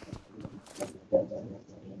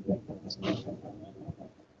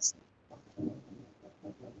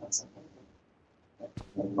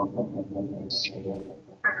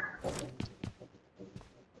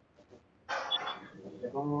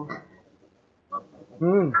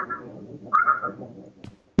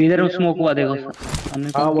 इधर स्मोक हुआ देखो।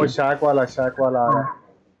 हाँ वो शाक वाला आ रहा है।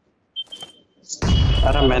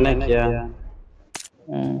 अरे मैंने किया।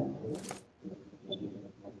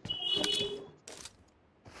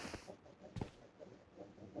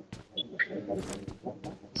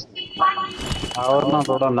 और ना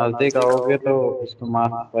थोड़ा नजदीक आओगे तो इसको मार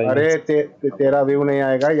पाएंगे। अरे तेरा व्यू नहीं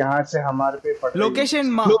आएगा यहाँ से हमारे पे पड़ रही है। Location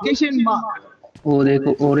mark. Location mark. वो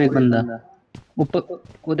देखो और एक बंदा ऊपर,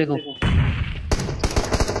 वो देखो।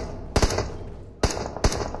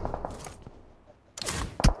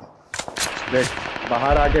 देख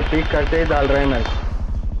बाहर आके पीक करते ही डाल रहे हैं मैं।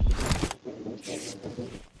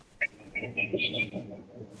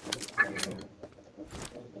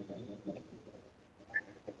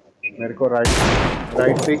 मेरे को राइट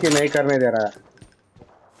पीक ही नहीं करने दे रहा है।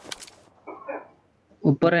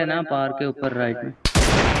 ऊपर है ना, पहाड़ के ऊपर राइट में।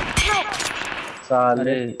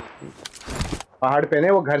 साले पहाड़ पे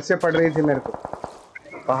नहीं, वो घर से पड़ रही थी मेरे को।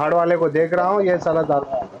 पहाड़ वाले को देख रहा हूँ, ये साला डाल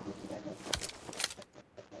रहा है।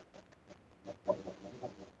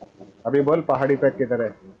 अभी बोल पहाड़ी पे किधर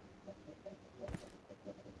है?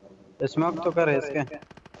 स्मोक तो करे इसके।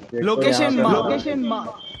 Location mark. Location mark.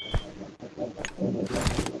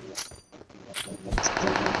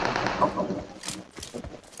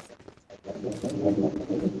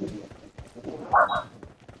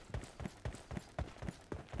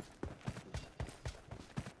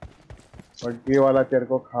 बग्गी वाला तेरे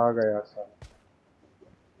को खा गया सर।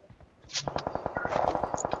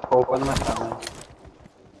 ओपन में था।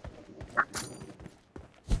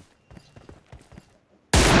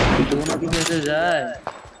 दोनों की कैसे जाए?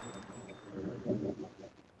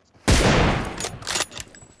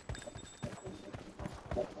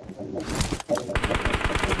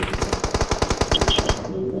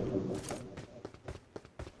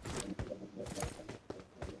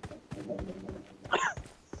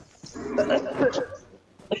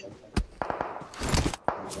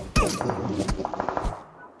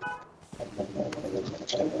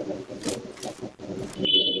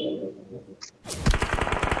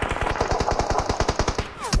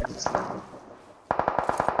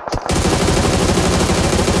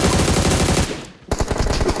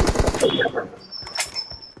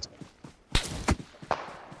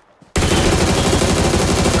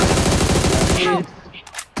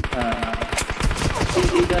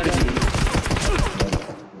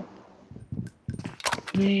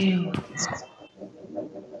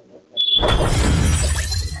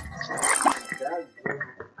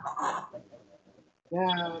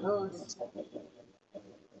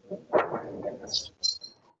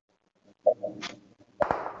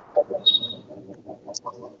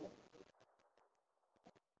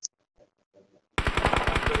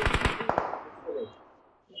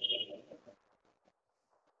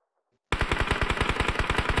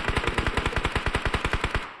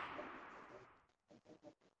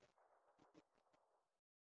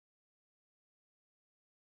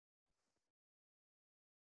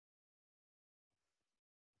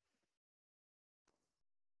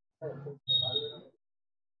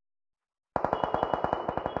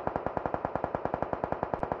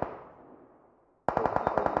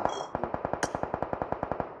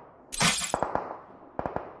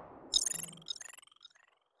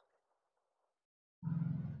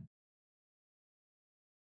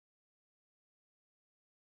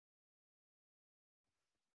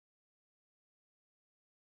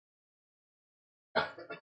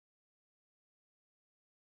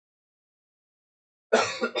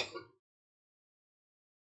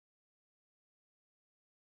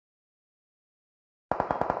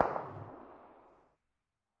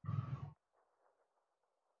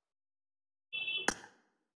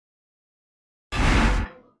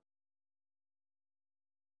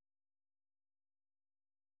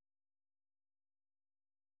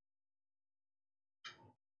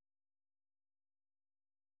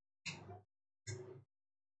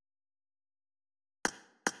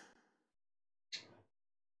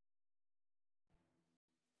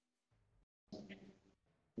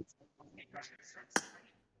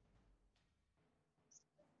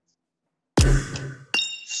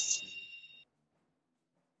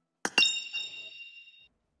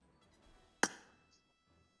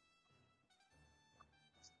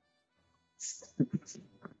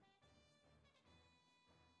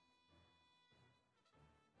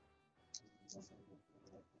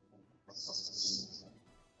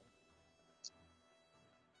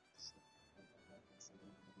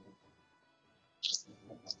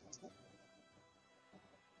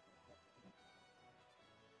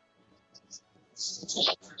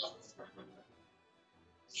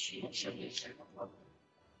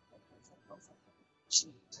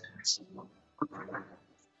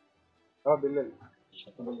 हाँ बिल्कुल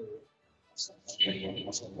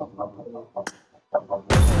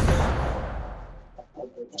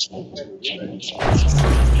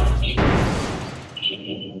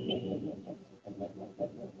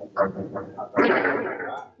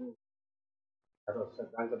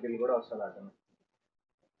దాంట్లో బిల్ కూడా వస్తుంది అతను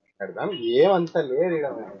పెడదాం ఏమంత లేదు ఇక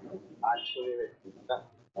ఆచుకునేది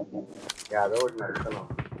యాదో ఒకటి నడుస్తున్నాం.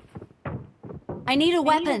 I need a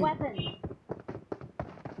weapon.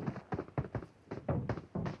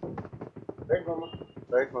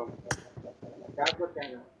 Right मामा क्या करते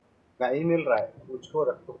हैं नहीं मिल रहा है उसको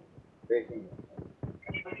रखो देखेंगे.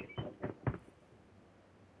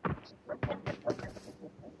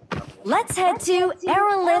 Let's head to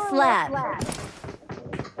Aerolith Lab.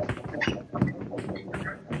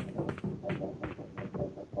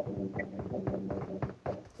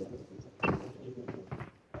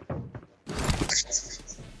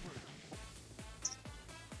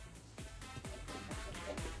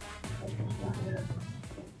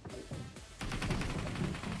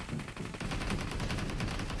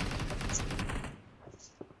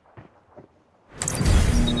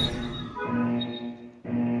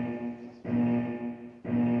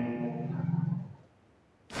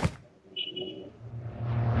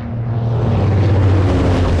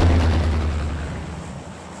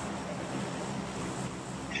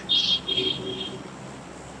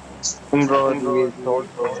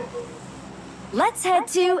 Let's head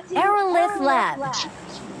to Aerolith Lab.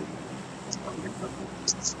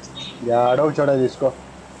 यारो चढ़ा जिसको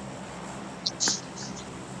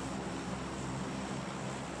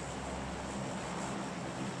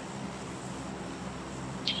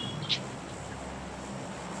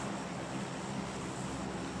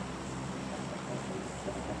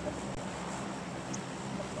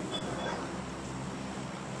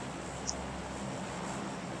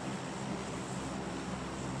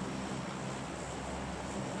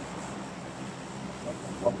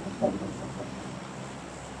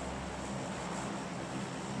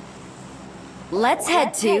Let's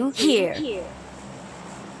head to here.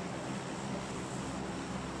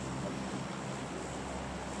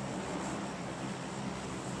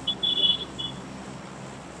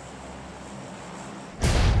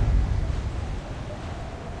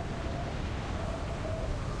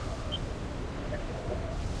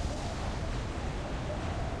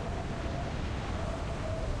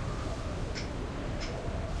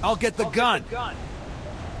 I'll get the gun.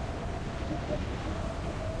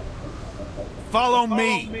 Follow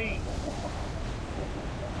me.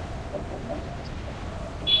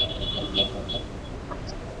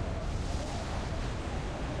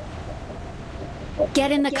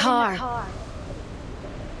 Get in the car.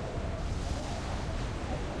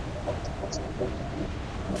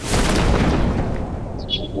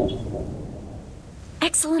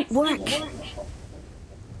 Excellent work.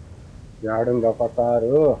 याडूंगा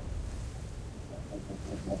पतारू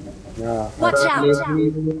Watch out.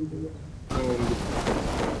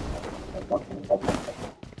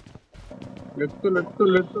 Let's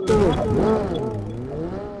go.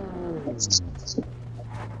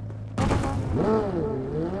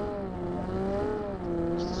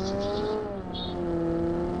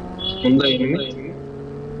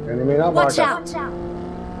 enemy ना Watch bot out.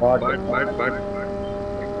 bot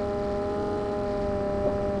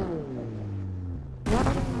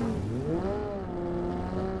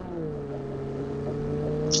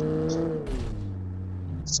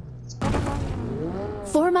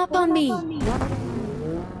Form up on me.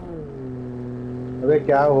 अबे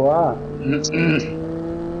क्या हुआ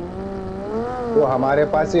वो हमारे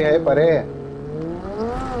पास ही है परे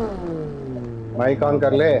माइक ऑन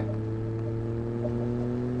कर ले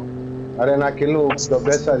अरे ना किल्लू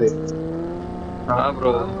बेस्ट అది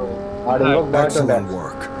ब्रो ఆడిలో బాట్ ఉంది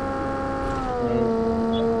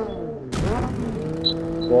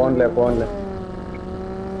ఫోన్లే ఉన్నారు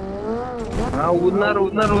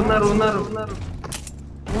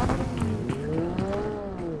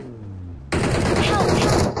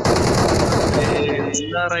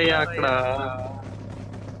వస్తారయ్యా అక్కడ.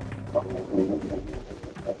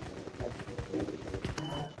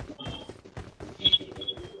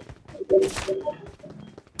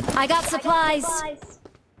 I got supplies.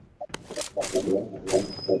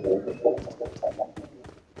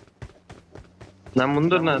 నా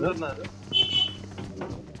ముందున్నారు.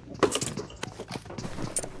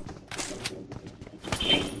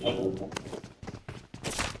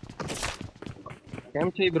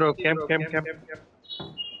 कैंप चाहिए ब्रो, कैंप.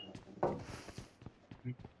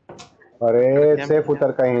 अरे सेफ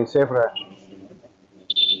उतर कहीं, सेफ रह.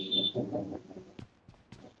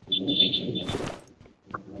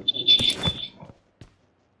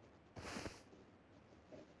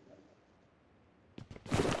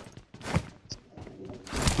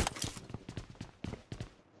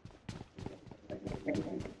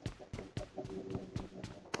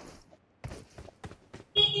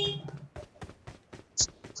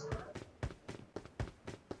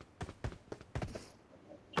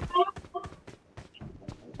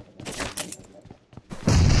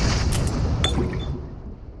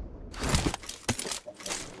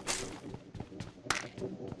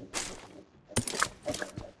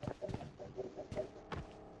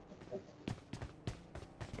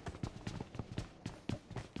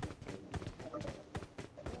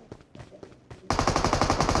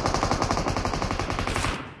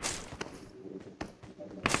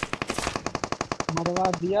 मरवा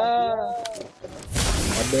दिया।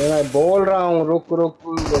 अबे मैं बोल रहा हूँ रुक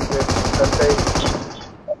करते ही।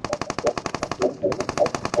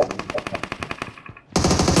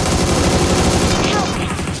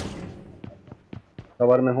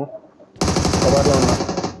 कवर में हूँ, कवर लो ना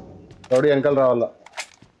थोड़ी अंकल रहा वाला।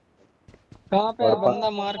 कहाँ पे बंदा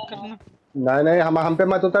मार्क करना? नहीं हम पे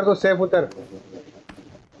मत उतर, तो सेफ उतर।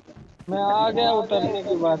 मैं आ गया उतरने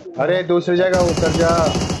के बाद। अरे दूसरी जगह उतर जा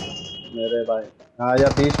मेरे भाई। हाँ या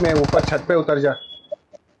बीच में ऊपर छत पे उतर जा।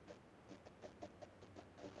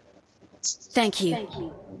 Thank you.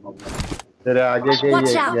 तेरे आगे के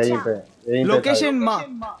यहीं पे location mark.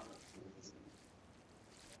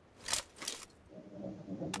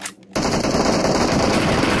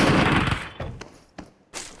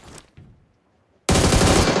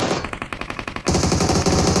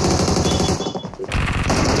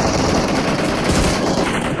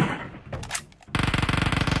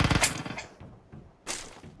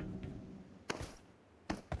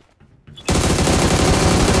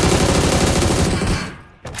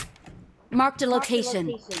 Marked a location.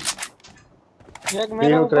 एक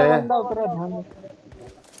मेरा ऊपर बंदा उतरा ध्यान।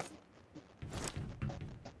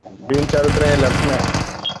 बीम चार उतरे हैं लेफ्ट में,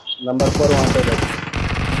 नंबर 4 वहाँ पे देख।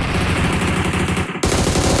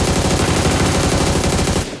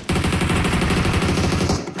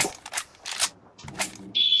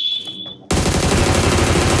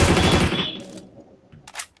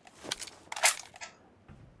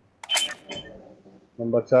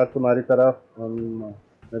 नंबर 4 तुम्हारी तरफ।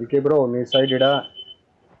 नलके ब्रो नी సైడ్ ఇడా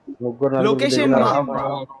ముగ్గురు నలుగురు లొకేషన్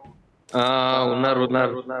ఉన్నారు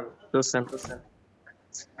చూసాను।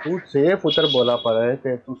 तू सेफ उतर बोला पर है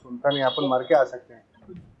कि तू सुनता नहीं, अपन मर के आ सकते हैं।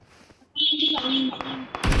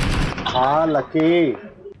 हाँ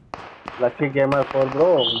लकी गेमर 4 ब्रो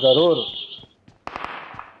जरूर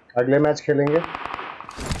अगले मैच खेलेंगे।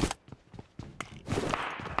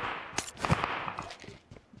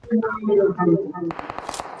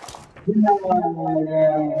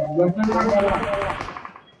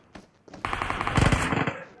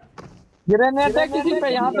 ग्रेनेड है किसी पे,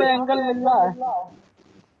 यहाँ पे एंगल मिल रहा है।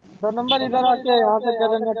 2 नंबर इधर आके यहाँ से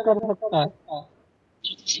ग्रेनेड कर सकता है।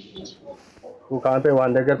 तू कहाँ पे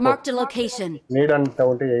वांडे कर? Marked a location. Need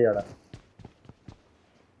uncount यही आ रहा।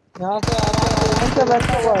 यहाँ से आ रहा है, यहीं से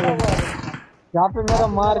बैठा हुआ है। यहाँ पे मेरा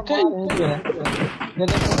मार्क है, यहीं पे है।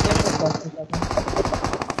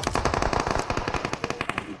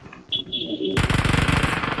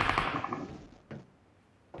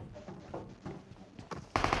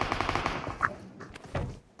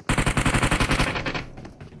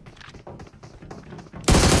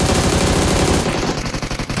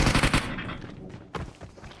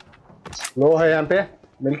 लो है यहाँ पे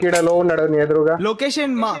मिल्कीड़ा लो नड़ो नहीं एदरुगा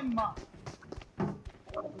लोकेशन मार्क।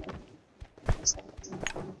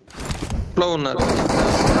 ఫ్లో ఉన్నారు।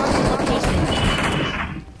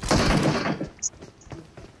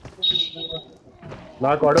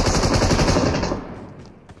 ना कोड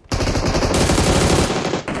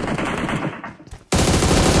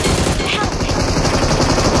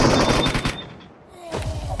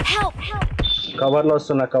कवर लो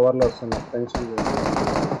सुना टेंशन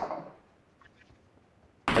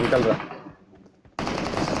निकल रहा।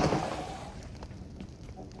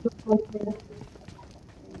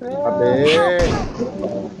 अबे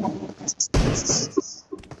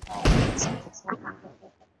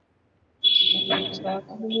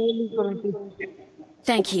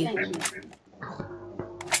Thank you.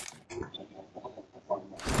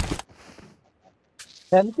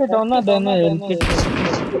 हेल्थ किट होना देना हेल्थ किट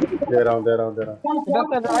दे रहा हूँ इधर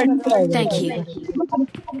से राइट पे आएगा Thank you.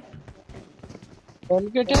 हेल्थ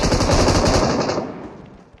किट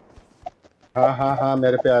है हाँ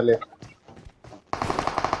मेरे पे आ ले।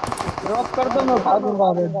 ड्रॉप कर दो मैं उठा दूंगा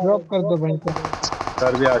अरे ड्रॉप कर दो भाई को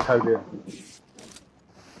कर दिया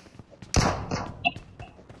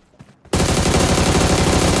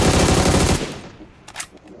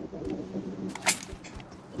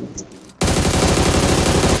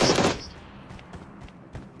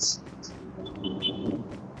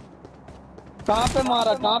कहाँ पे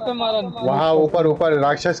मारा वहाँ ऊपर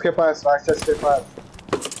राक्षस के पास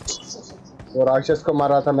वो राक्षस को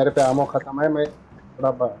मारा था। मेरे पे आमो खत्म है। मैं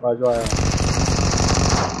थोड़ा बाजू आया हूँ।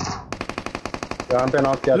 यहाँ पे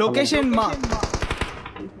नॉक किया था लोकेशन मार्क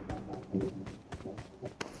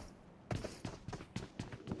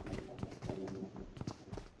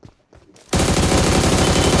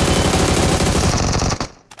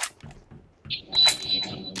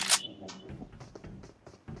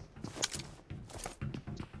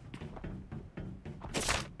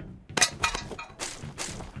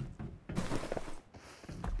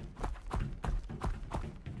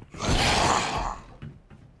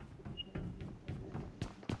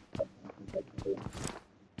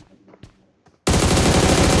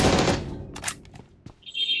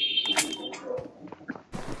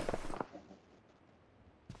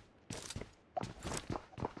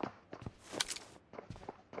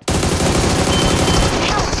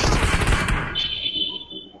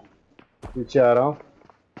पीछे आ रहा हूँ।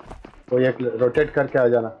 तो ये रोटेट करके आ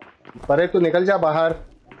जाना। परे तू निकल जा बाहर।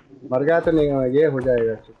 मर गया तो नहीं ये हो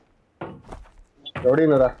जाएगा। दौड़ी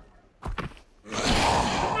मेरा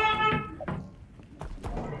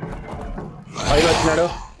भाई बचनाडो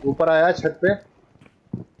ऊपर आया छत पे।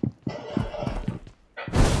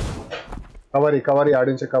 कवरी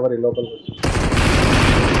आड़ी से कवरी लोकल।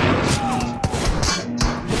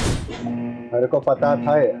 मेरे को पता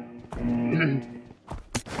था ये।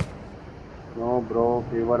 नो ब्रो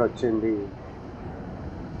ఫీవర్ వచ్చింది।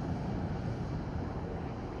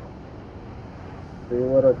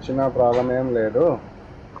 ఫీవర్ వచ్చినా ప్రాబ్లం ఏం లేదు।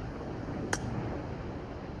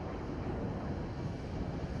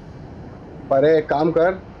 पर एक काम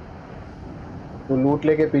कर तू लूट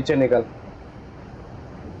लेके पीछे निकल।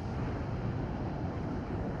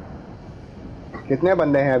 कितने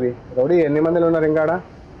बंदे हैं अभी रौडी ఎన్ని మందిలో ఉన్నారు ఇంగాడ?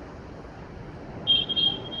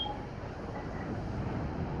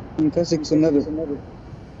 ఇంకా 6 ఉన్నారు।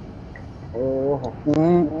 ఓహో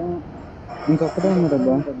ఇంకొకటే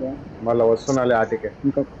ఉన్నారబ్బా। మళ్ళీ వస్తున్నాలే ఆటికే।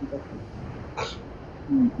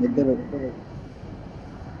 ఇద్దరు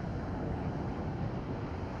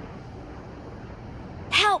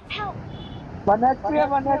Help!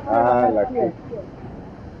 లక్కీ।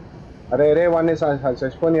 అరే రే వాడిని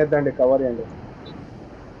చచ్చిపోని వద్దండి కవర్ చేయండి।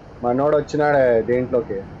 మనోడు వచ్చినాడే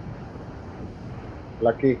దీంట్లోకి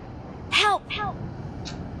లక్కీ। Help!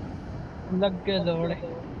 लग के दौड़े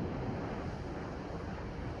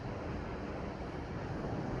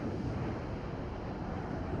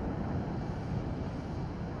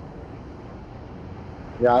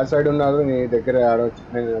ఆ సైడ్ ఉన్నారు నీ దగ్గర ఆడవచ్చు।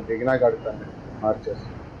 నేను దిగినాక అడుగుతాను మార్చేసి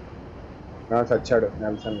చచ్చాడు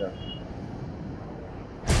నెల్సన్ గారు।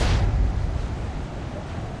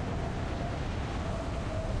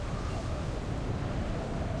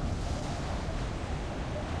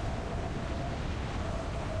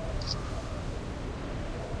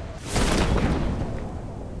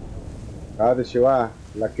 కాదు శివ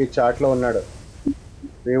లక్కీ చాట్ లో ఉన్నాడు।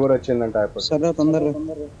 ఫీవర్ వచ్చిందంట ఇప్పుడు। సరే తొందరగా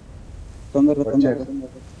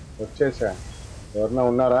వచ్చేసా। ఎవరన్నా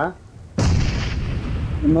ఉన్నారా?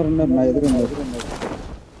 ఉన్నారు నా ఎదురు ఉన్నారు।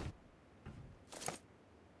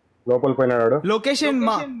 లోపల పోయినాడు। लोकेशन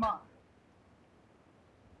मार्क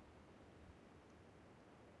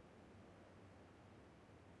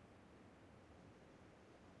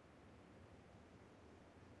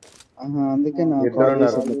అందుకే నా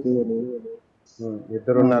ఇద్దరున్నారు।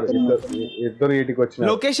 ఇద్దరు వీటికి వచ్చిన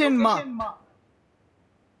location mark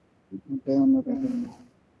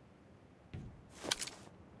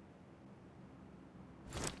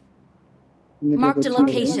Marked a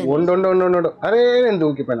location. ఉండు అరే నేను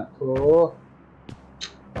దూకిపోయినా। ఓ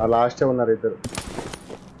ఆ లాస్టే ఉన్నారు ఇద్దరు।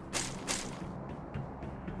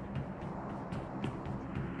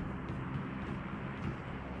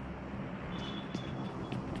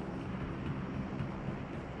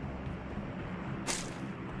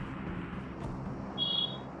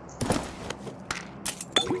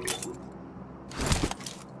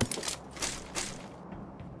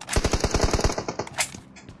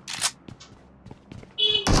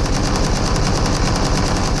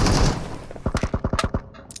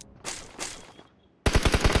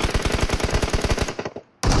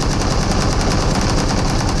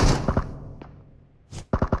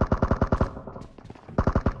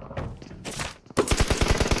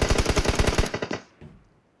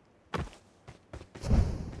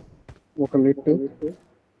 ఒక లిట్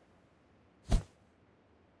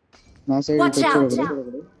నా సైడ్ Watch ఇటు out! వచ్చాడు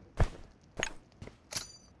ఒకడు.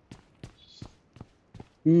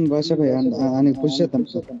 భాషా భాయ్ ఆయనకి పుష్ చేద్దాం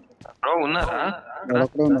సార్. బ్రో ఉన్నారా వాడు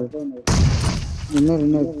అక్కడే ఉన్నారు.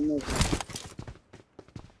 ఉన్నారు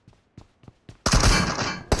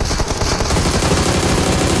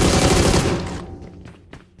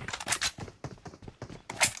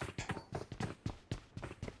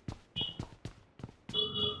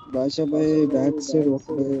భాషా భాయ్ బ్యాక్ సైడ్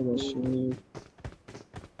ఒకటే రష్.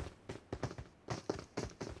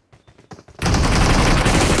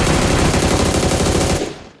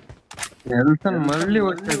 నెల్సన్ మళ్ళీ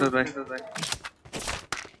వచ్చాడు రా.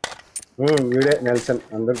 వీడే నెల్సన్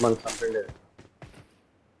అందరికి మనకు సంపండి లేదు.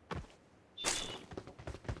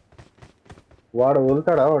 వాడు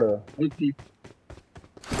వదులుతాడా వాడు?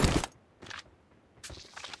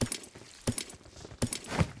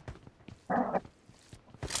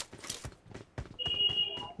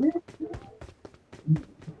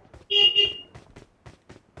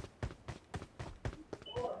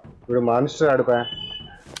 ఇప్పుడు monster ఆడిపా.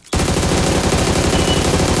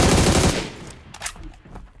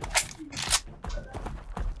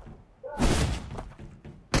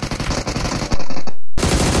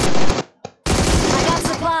 I got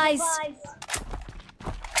supplies.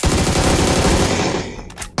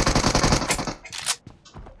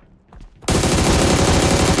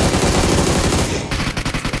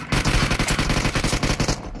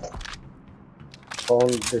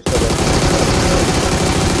 Found disturbance.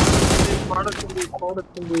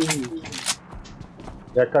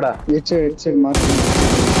 ఎక్కడ? ఇటు side mark.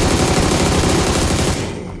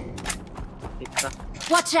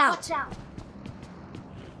 Watch out!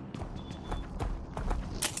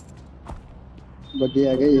 Buggy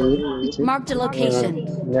ఆగే పీछे. Marked a location.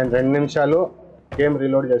 నేను 2 నిమిషాలు గేమ్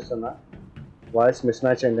రీలోడ్ చేస్తున్నా. వాయిస్ మిస్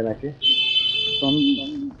మ్యాచ్ అయింది నాకు.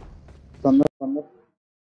 తొందర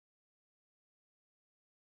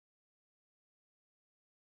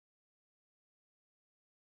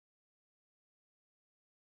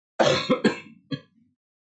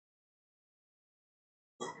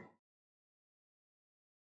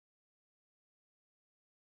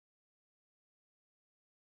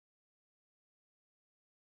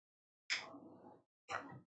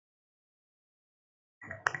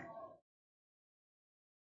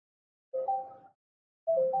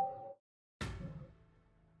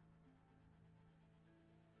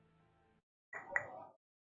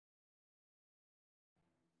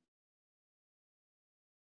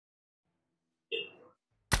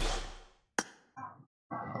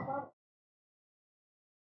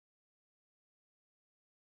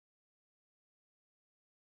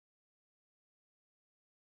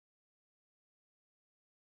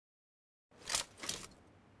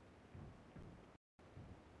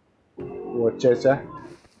వచ్చేసా.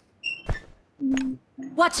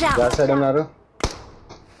 Watch out! సైడ్ ఉన్నారు.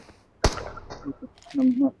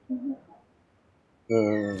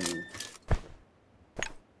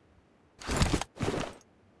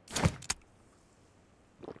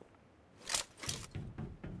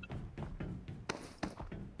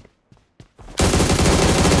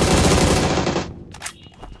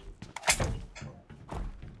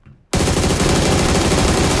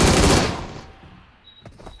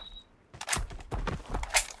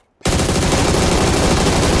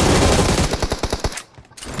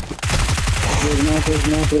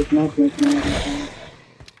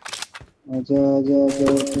 आजा आजा आजा.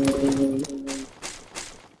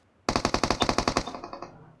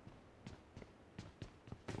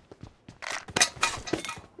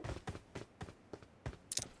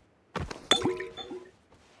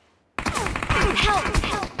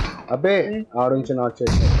 అబ్బే ఆడుంచి నాకు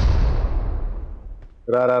చేసా.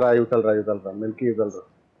 రా యువతలరా మిల్కీ యువతలరా.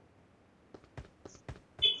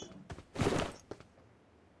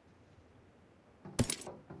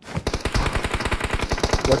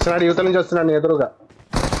 వచ్చినాడు యువతల నుంచి వస్తున్నాడు ఎదురుగా.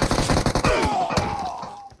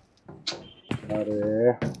 అరే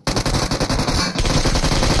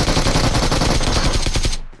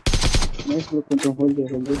కొంచెం హోల్డ్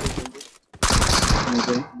చేయండి.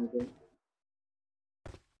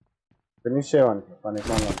 ఫినిష్ చేయడానికి పని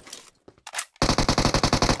కావాలి.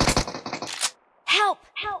 Help!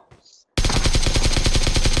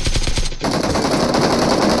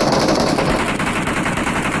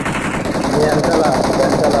 వెనకాల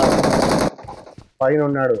పైన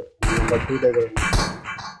ఉన్నాడు. నెంబర్ 2 దగ్గర.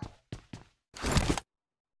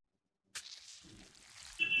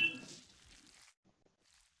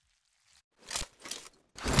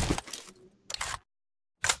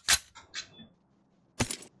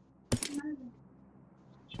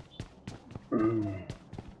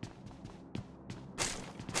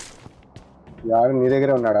 यार नी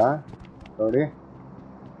దగ్గరే ఉన్నాడా రౌడీ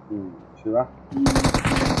శివ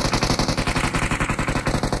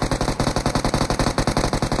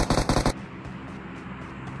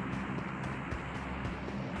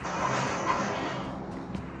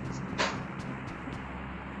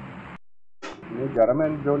నువ్వు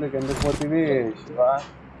గవర్నమెంట్ జోలికి ఎందుకు పోతివి Shiva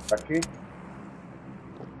lucky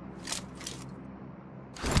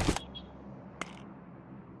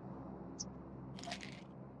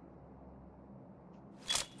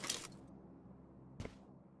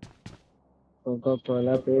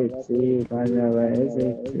Coca-Cola, Pepsi, Banana,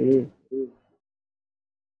 Pepsi.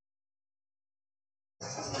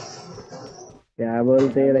 क्या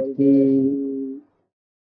बोलते हैं लक्की?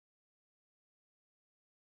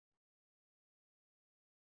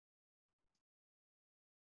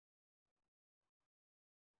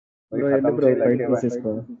 भाई Bro, खत्म bro, से fight लगे pieces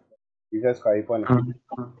को. जीसस का आईफोन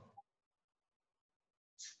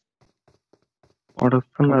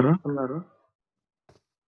వస్తున్నారు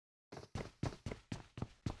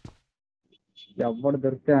ఎవరు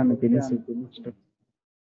దొరికితే ఆమె తినేసి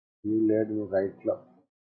ఈ లేడ్ నువ్వు రైట్ లో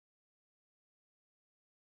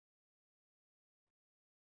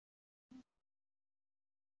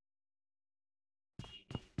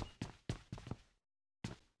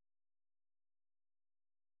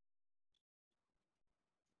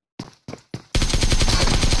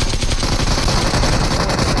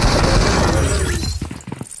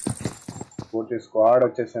పూర్తి స్క్వాడ్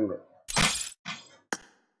వచ్చేసింది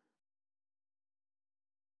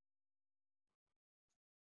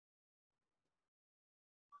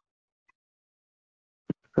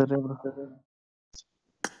సరే బ్రో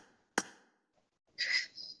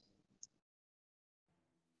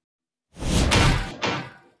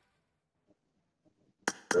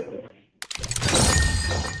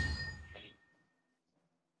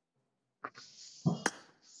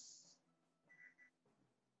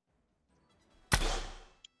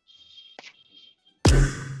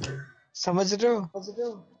समझ रहे हो?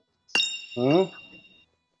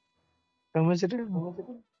 समझ रहे हो?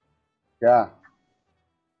 क्या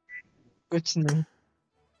कुछ नहीं।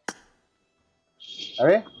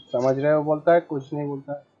 अरे समझ रहे हो बोलता है कुछ नहीं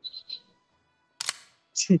बोलता है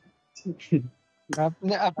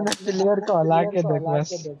अपने अपने प्लेयर को हला के देख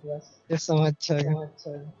बस ये समझ जाएगा।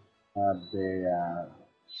 अबे यार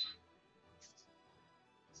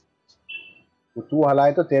तो तू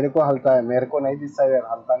हलाए तो तेरे को हलता है मेरे को नहीं दिखता यार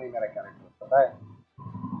हलता नहीं मेरा कैरेक्टर पता है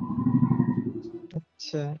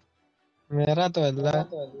अच्छा मेरा तो हल्ला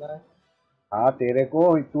हाँ तेरे को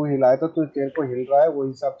तू हिलाए तो तू तेरे को हिल रहा है वो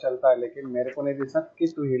हिसाब चलता है लेकिन मेरे को नहीं दिख सकता कि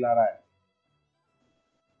तू हिला रहा है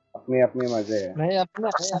अपने अपने मजे है नहीं अपने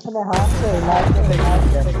अपने हाथ से हिला के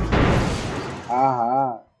देख हाँ हाँ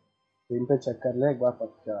टीम पे चेक कर ले एक बार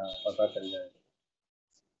पता चल जाएगा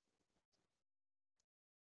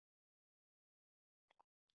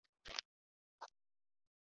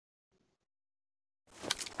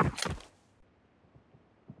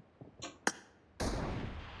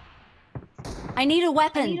I need a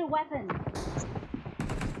weapon.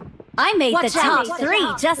 I made the top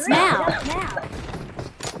 3 just now.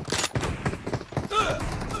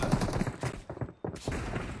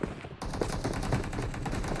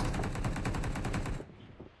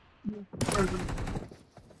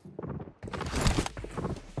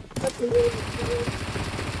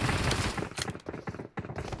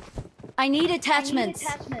 I need attachments.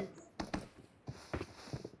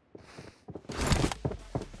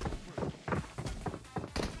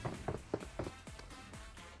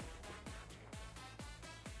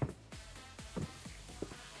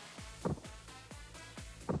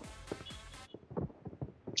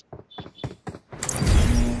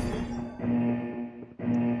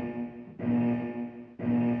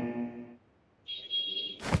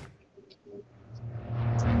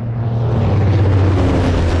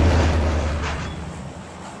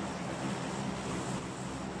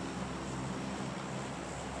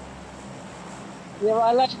 ये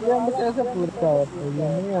वाला ट्रेंड कैसे पूछता है तो ये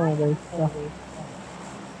नहीं आएगा इसका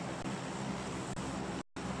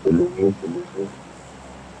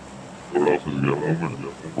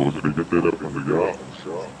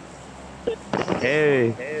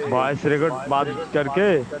वॉइस रिकॉर्ड बात करके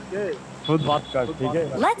खुद बात कर ठीक है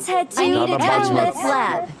Let's head to attachments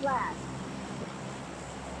lab.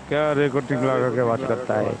 क्या रिकॉर्डिंग लगा के बात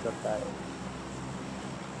करता है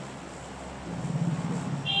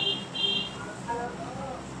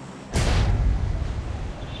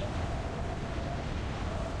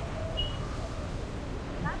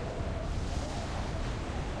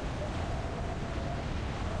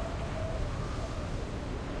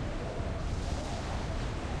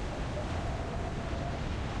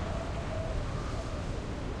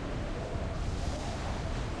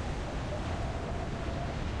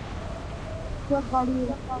Watch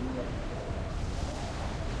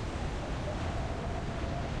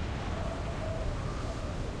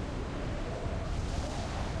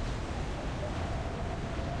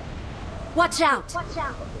out!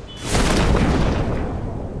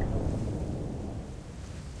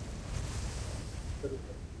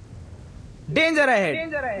 Danger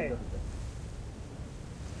ahead!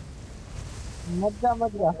 मत जा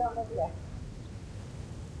मत जा।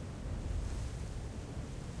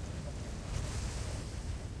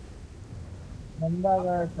 बंदा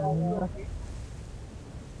गया बंदा।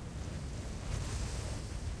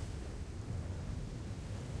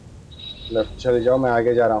 लेफ्ट चले जाओ, मैं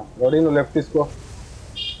आगे जा रहा हूँ। रोडी नु लेफ्ट इसको,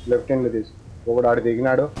 लेफ्ट इन दिस वो डाड़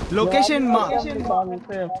दिखनाडो। Location mark.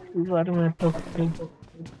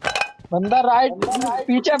 बंदा राइट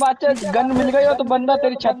पीछे बाचे गन मिल गई हो तो बंदा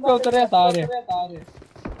तेरी छत पे उतरे सारे।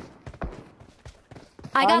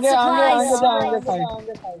 I got आगे आगे आगे supplies. जा आगे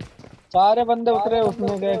साइड। सारे बंदे उतरे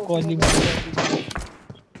उसमें गए कॉलिंग में।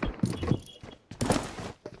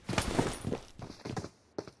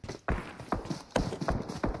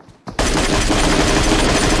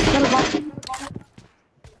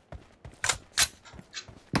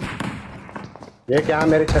 ये क्या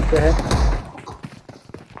मेरे छत पे है?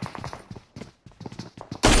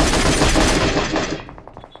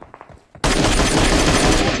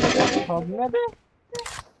 हमने भी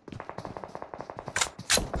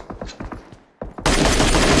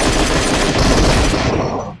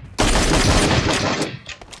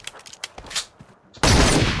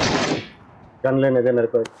गन लेने दे मेरे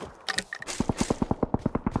को।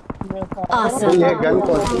 Awesome. ये गन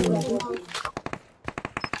कौन सी?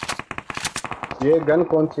 ये गन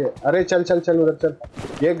कौन सी है? अरे चल चल चल उधर चल।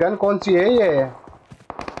 ये गन कौन सी है ये?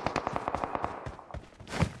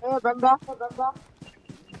 बंदा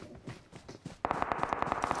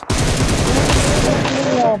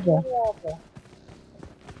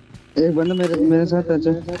एक बंदा मेरे साथ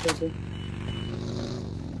अच्छा।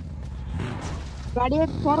 गाड़ी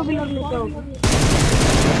 4 व्हीलर लेके आओ।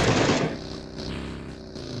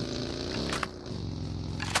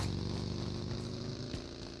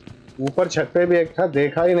 ऊपर छत पे भी एक था,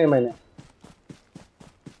 देखा ही नहीं मैंने।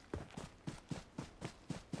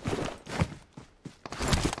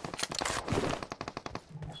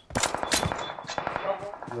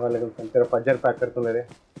 वालेकुम सलाम। तेरा फजर पैक कर तू मेरे।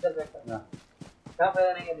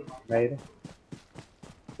 नहीं रे,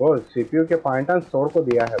 वो सीपीयू के पॉइंट तोड़ को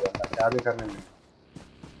दिया है बंदा, क्या भी करने में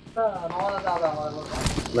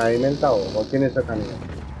नहीं मिलता, हो ही नहीं सका। नहीं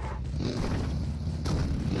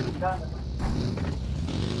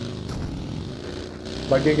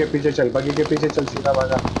बग्गी के पीछे चल, बग्गी के पीछे चल, सीधा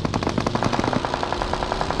भागा।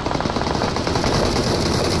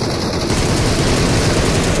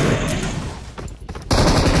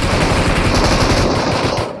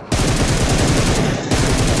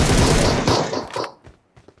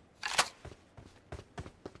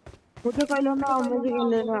 मुझे कह लो ना, मुझे कह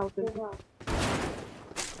लेना होते।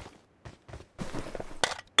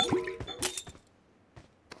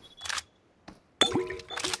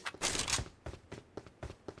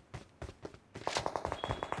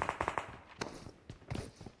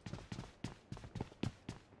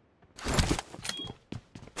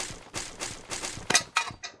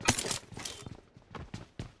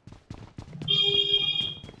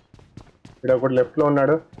 ఇక్కడ ఒకటి లెఫ్ట్ లో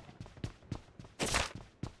ఉన్నాడు.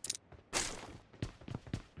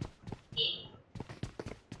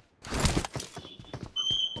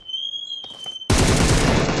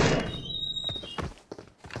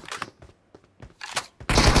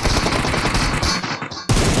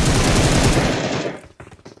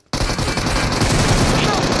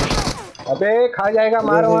 अबे खा जाएगा,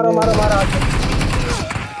 मारो मारो मारो मारो।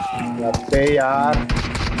 अबे यार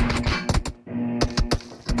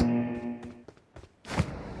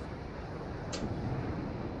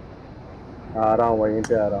आ रहा हूँ, वहीं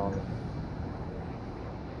पे आ रहा हूँ।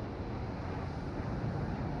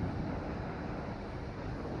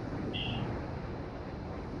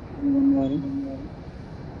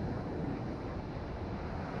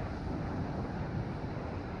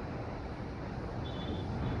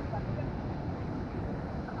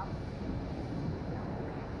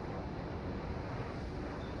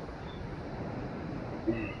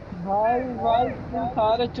 भाई भाई तू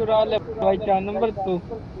सारे चुरा ले भाई, क्या नंबर तू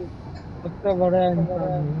सबसे बड़ा इंसान है।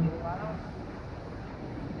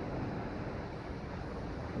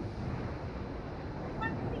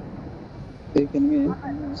 एक एनिमी है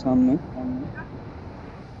सामने।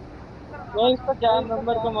 वो इसको क्या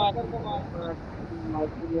नंबर को मार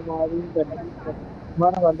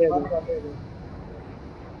वाले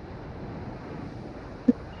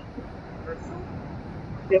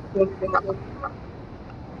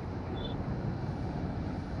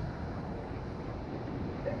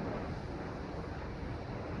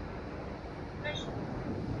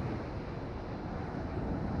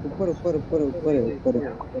ऊपर ऊपर ऊपर ऊपर है ऊपर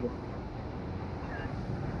है।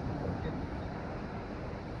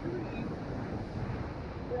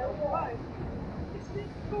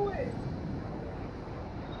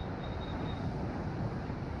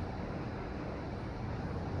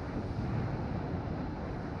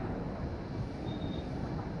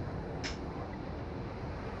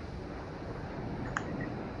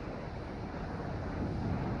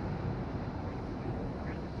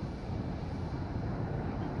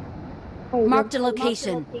 Marked a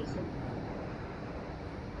location.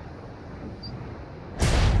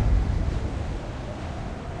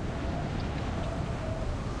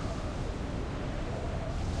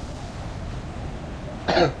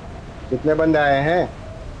 कितने बंदे आए हैं?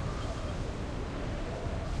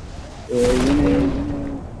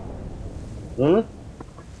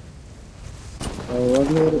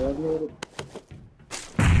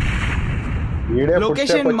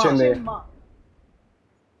 Location marked.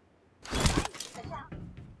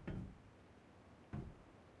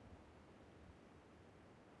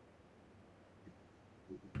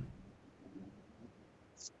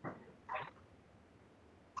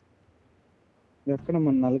 ఎక్కడ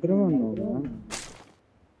మన నలుగురు ఉన్నారా?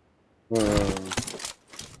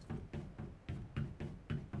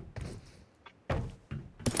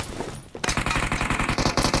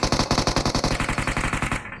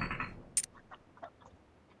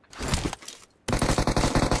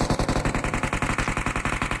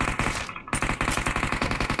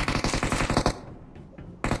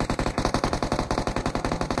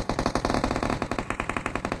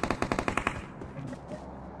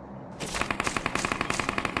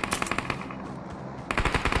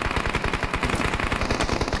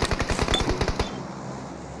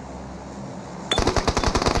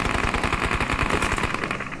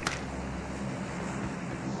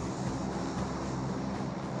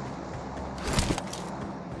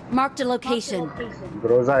 Marked a location.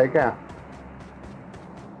 ग्रोजा है क्या?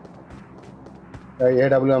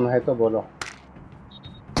 AWM है तो बोलो।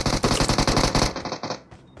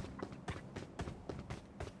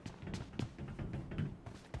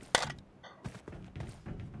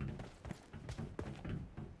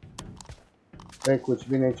 कुछ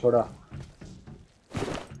भी नहीं छोड़ा।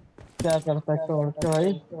 क्या कर सकते हो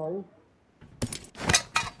भाई?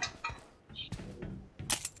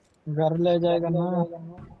 घर ले जाएगा ना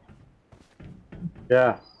क्या?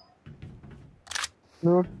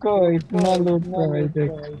 लूट को इतना लूट को भाई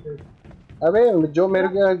देख। अबे जो मेरे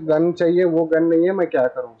को गन चाहिए वो गन नहीं है, मैं क्या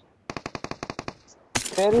करूं?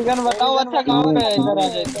 तेरी गन बताओ अच्छा कहाँ पे है? इधर आ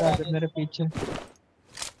जा, इधर आ जा मेरे पीछे।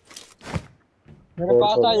 मेरे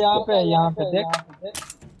पास आ, यहाँ पे देख।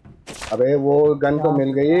 अबे वो गन तो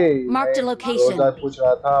मिल गई। Marked a location. रोजा पूछ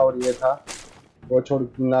रहा था और ये था वो छोड़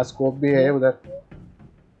ना, स्कोप भी है उधर।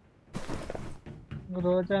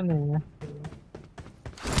 रोजा नहीं है,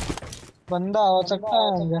 बंदा हो सकता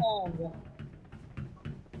है।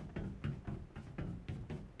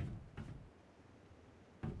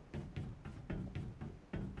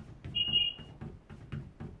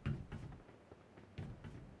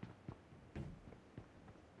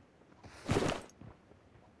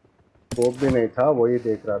 स्कोप भी नहीं था, वही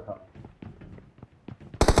देख रहा था।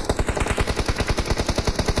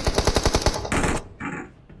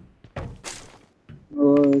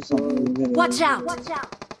 Watch out!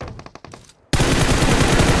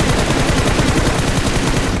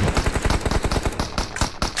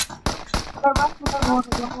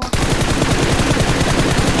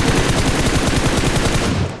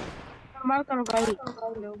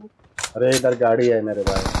 अरे इधर गाड़ी है मेरे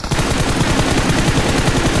भाई।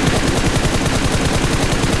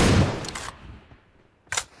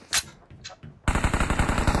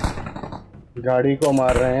 गाड़ी को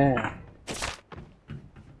मार रहे हैं।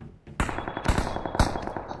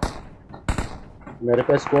 मेरे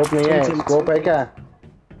पे स्कोप नहीं है। स्कोप है क्या?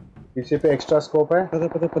 किसी पे एक्स्ट्रा स्कोप है?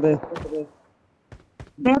 पता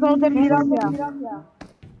मैं तो उधर गिरा गया।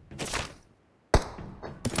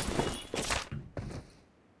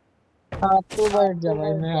 हाँ तू बैठ जा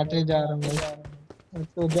भाई, मैं हटे जा रहा हूँ भाई।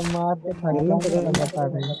 तो जब मार के बता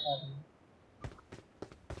भाई।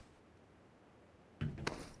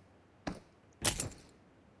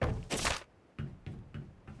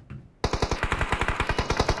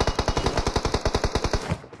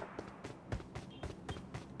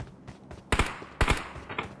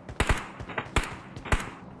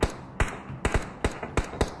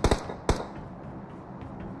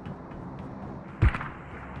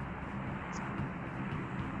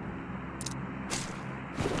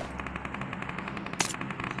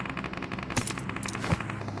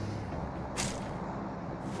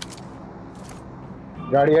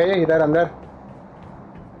 गाड़ी है ये इधर अंदर।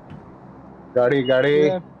 गाड़ी गाड़ी।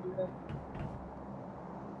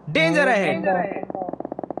 Danger ahead.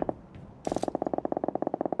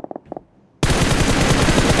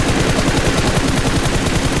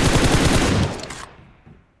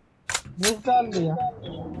 मिस डाल दिया।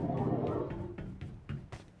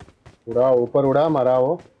 उड़ा ऊपर उड़ा मरा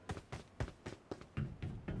वो।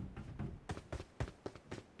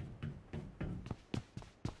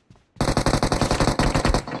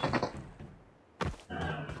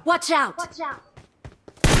 Watch out!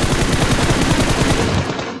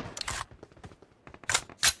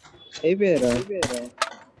 అయిపోయారా?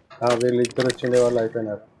 వీళ్ళు ఇద్దరు వచ్చిండే వాళ్ళు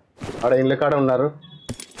అయిపోయినారు. ఆడ ఇళ్ళ కాడ ఉన్నారు.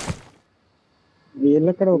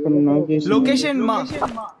 వీళ్ళక్కడ ఒక లొకేషన్ మార్క్.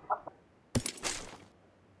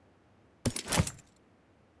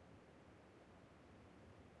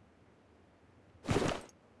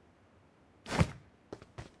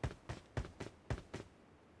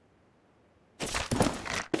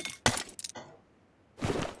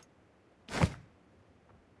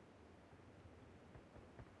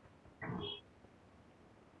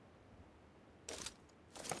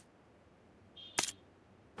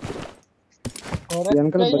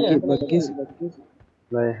 వెనకాల బగ్గీస్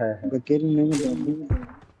नहीं है बकेरी नहीं।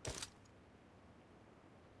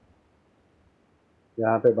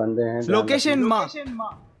 यहाँ पे बंदे हैं। Location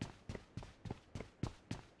mark.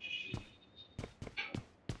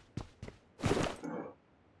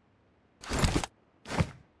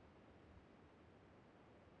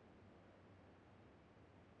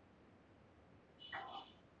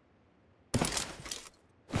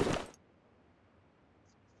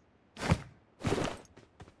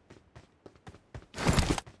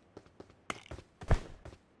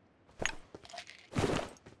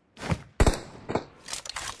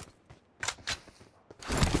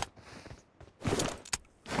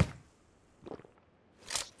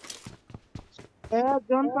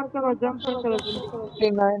 जंप करो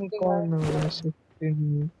 69 कौन है?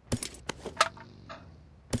 69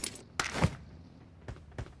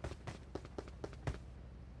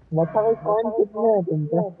 बता भाई कौन कितने है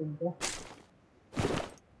तुमको?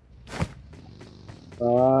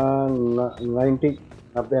 90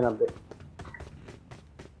 90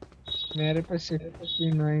 मेरे पे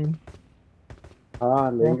 69। हाँ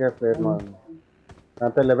लेंगे फिर।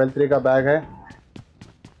 यहाँ पे लेवल 3 का बैग है।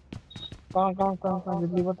 कहाँ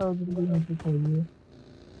जल्दी बताओ, जल्दी मुझे चाहिए।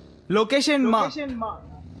 Location mark.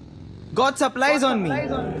 Got supplies on me.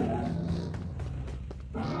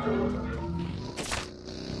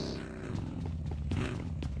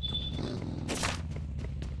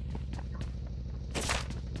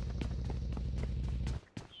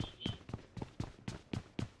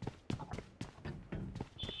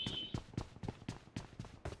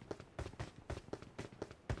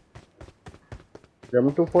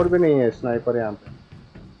 M24 भी नहीं है स्नाइपर यहाँ पे।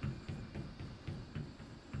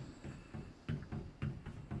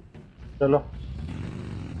 चलो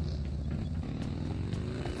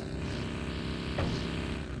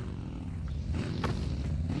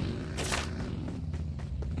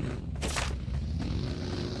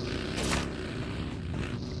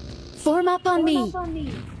Form up on me.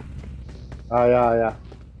 आया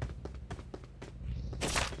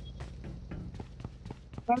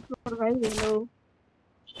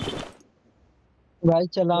भाई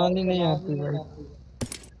चलानी नहीं आती भाई।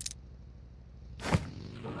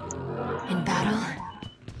 In battle,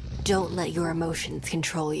 don't let your emotions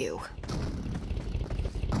control you.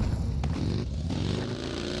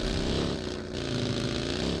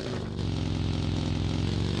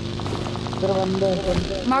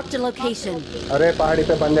 Marked a location. अरे पहाड़ी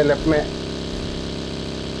पे बंदे लेफ्ट में।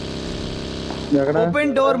 Open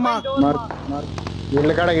door mark.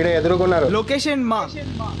 ఇళ్ళ కాడ ఇడే ఎదురుకున్నారు। Location mark.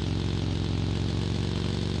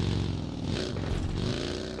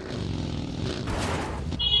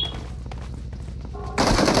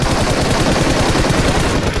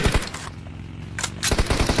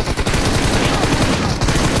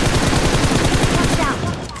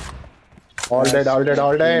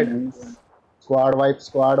 All dead. Squad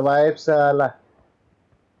wipe साला।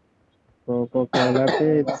 कोका-कोला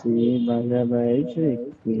पेप्सी बाजा भाई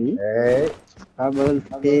शेकी। क्या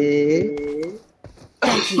बोलते?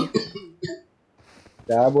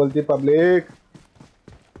 क्या बोलती public?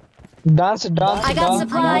 Dance I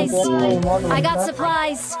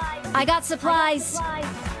got supplies.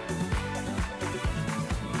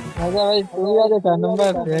 आजा भाई पूरा देखा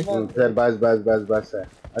नंबर देख। फिर बस है।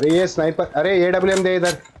 अरे ये स्नाइपर, अरे AWM दे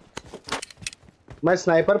इधर। मैं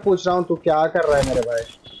स्नाइपर पूछ रहा हूँ, तू क्या कर रहा है मेरे भाई?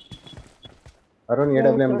 अरुण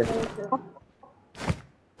AWM दे।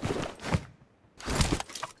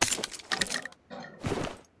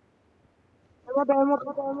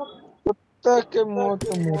 कुत्ता के मुंह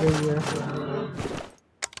तो मेरे ही है।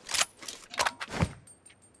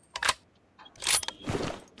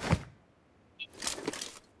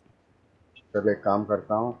 चल एक काम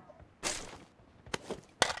करता हूँ।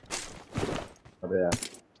 अबे यार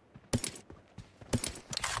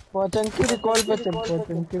पोचंकी रिकॉल पे चल,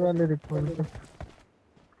 पोचंकी वाले रिकॉल पे।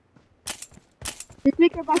 किसी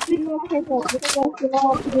के पास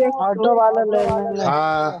ऑटो वाला ले ले।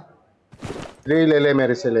 हाँ 3 ले ले,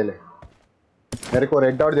 मेरे से ले ले। मेरे को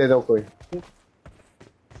रेड डॉट दे दो कोई।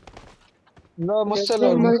 लो मुझसे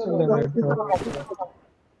लो, मुझसे ले रेड डॉट।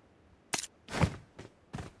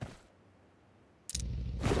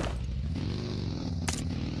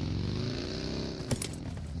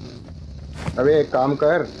 अबे एक काम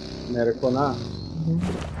कर, मेरे को ना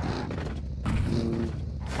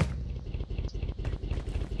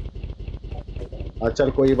चल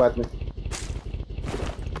कोई बात नहीं।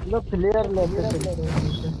 लो फ्लेयर लेते हैं।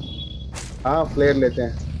 हाँ फ्लेयर लेते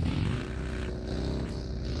हैं।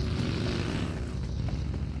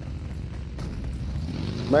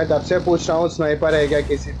 मैं तब से पूछ रहा हूँ स्नाइपर है क्या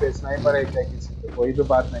किसी पे, स्नाइपर है क्या किसी पे, कोई भी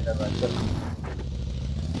बात नहीं कर रहा। चल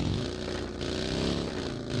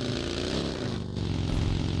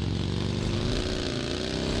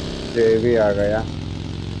ये भी आ गया।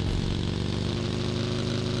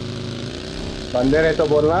 बंदे रहे तो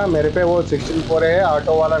बोलना मेरे पे। वो 16-4 है,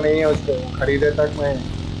 ऑटो वाला नहीं है, उसको खरीदे तक मैं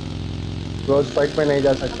रोज फाइट में नहीं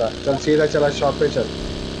जा सकता। चल सीधा चला शॉप पे चल।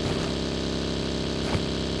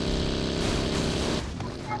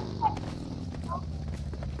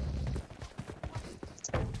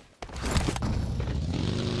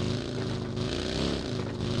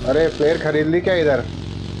 अरे फ्लेयर खरीद ली क्या इधर?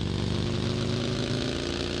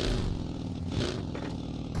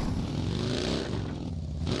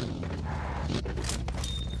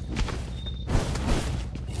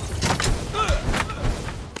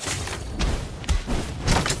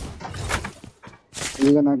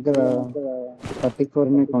 ಈಗ ನಗ್ಗರ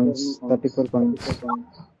 34 coins 34 coins।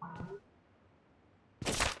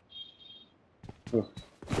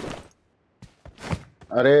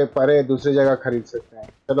 अरे परे दूसरी जगह खरीद सकते हैं।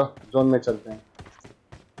 चलो जोन में चलते हैं।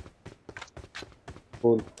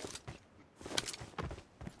 फूल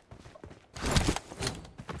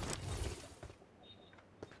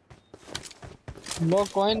लो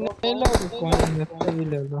कॉइन नहीं लो, कॉइन मेरे भी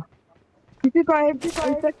ले लो। किसी को एक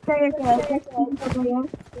सकता है क्या?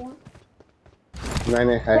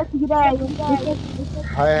 नहीं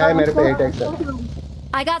है मेरे पे 8x है।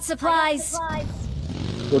 I got supplies.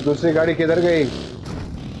 तो दूसरी गाड़ी किधर गई?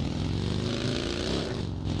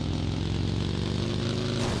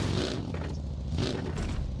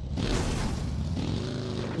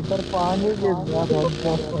 इधर पानी गिर रहा है।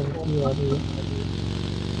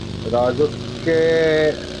 राजू के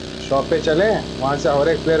शॉप पे चले, वहां से और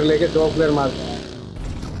एक प्लेयर लेके 2 प्लेयर मारते हैं।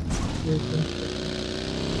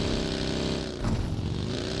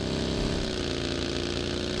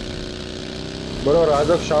 बोलो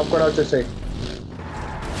राजू शॉप कड़ा से।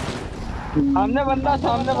 सामने बंदा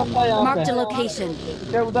यहाँ Marked पे। a location.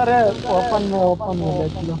 उधर है, ओपन में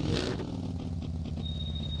देख लो।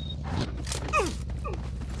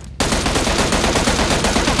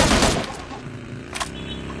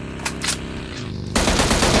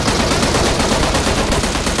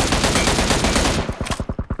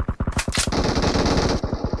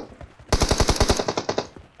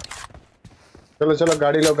 चलो चलो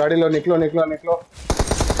गाड़ी लो निकलो।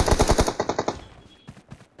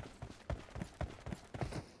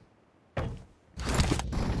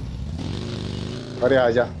 अरे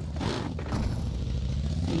आजा।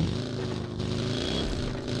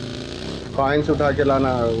 कॉइन्स उठा के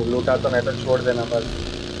लाना, लूटा तो नहीं तो छोड़ देना बस।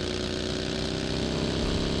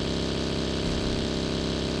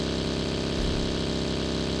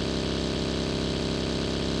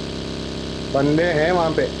 बंदे हैं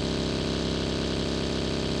वहां पे।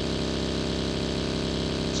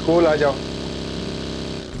 स्कूल आ जाओ।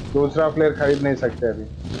 दूसरा प्लेयर खरीद नहीं सकते अभी।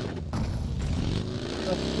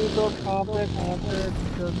 तो कहाँ पे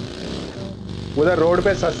उधर रोड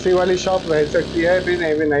पे सस्ती वाली शॉप रह सकती है, भी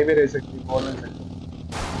नहीं भी रह सकती, बोल नहीं सकते।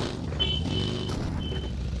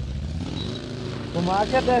 घुमा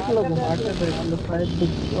के देख लो शायद।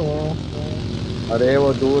 अरे वो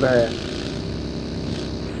दूर है।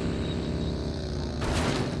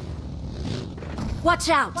 Watch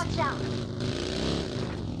out.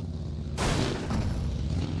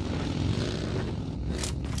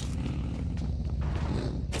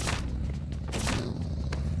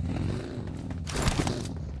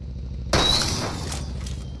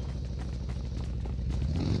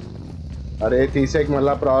 अरे 30 एक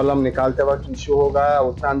मतलब प्रॉब्लम निकालते वक्त इशू होगा,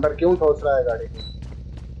 उतना अंदर क्यों ठोस रहा है गाड़ी को?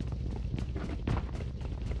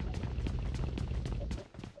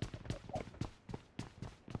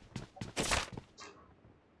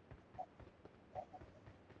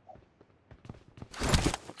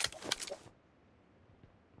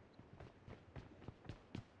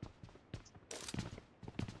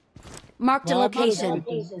 Marked a location.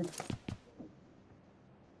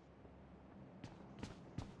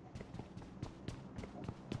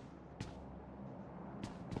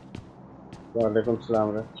 वालेकुम सलाम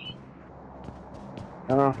रे।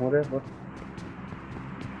 हाँ हो रहे बस।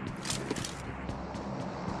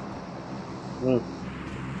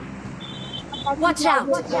 Watch out!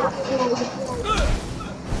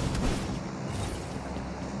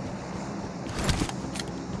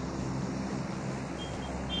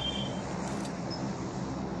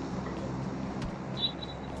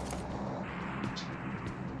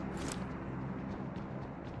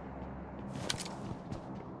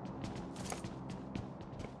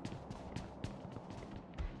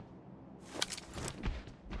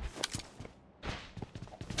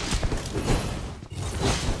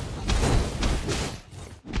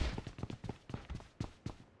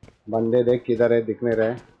 बंदे देख किधर है, दिख नहीं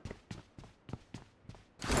रहे।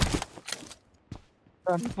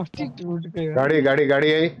 टूट गया। गाड़ी गाड़ी गाड़ी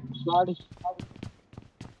है। गाड़ी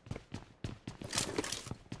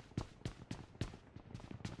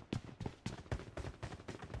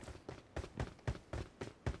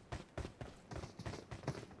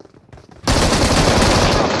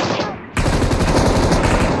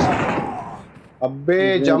अबे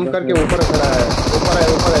जंप करके ऊपर खड़ा है, ऊपर है,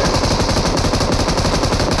 ऊपर है।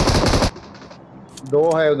 दो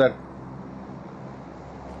है उधर।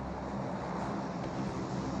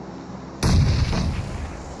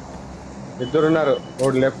 इधर ना,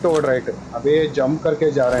 और लेफ्ट और राइट। अबे जंप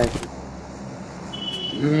करके जा रहे हैं।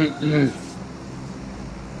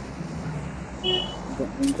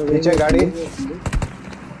 नीचे गाड़ी।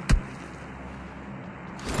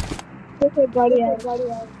 गाड़ी है।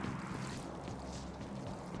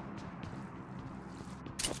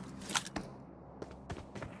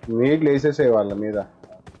 నీట్ లేసేసే వాళ్ళ మీద.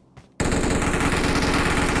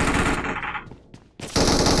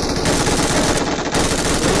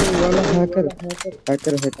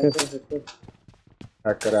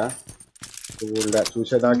 హ్యాకరా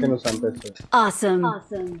చూసేదాకే నువ్వు చంపేస్తావు. Awesome.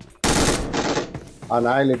 ఆ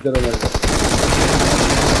నాయలు ఇద్దరు ఉన్నారు.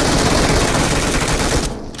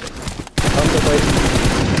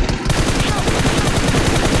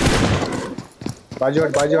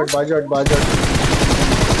 बाजोट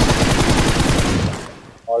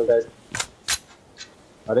ऑल राइट.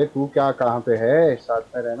 अरे तू क्या कहाँ पे है, साथ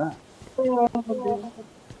में रहना.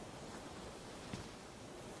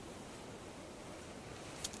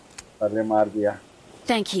 अरे मार दिया.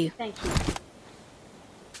 Thank you.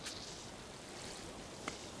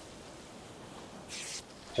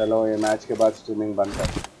 चलो ये मैच के बाद स्ट्रीमिंग बंद कर.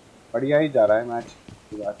 बढ़िया ही जा रहा है मैच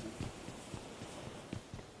की बात नहीं.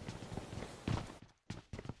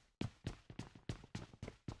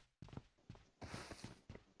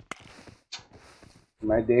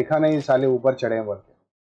 मैं देखा नहीं साले ऊपर चढ़े हैं बोल के.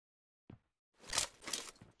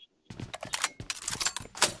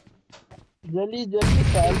 जल्दी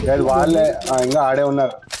वाल इंगा आड़े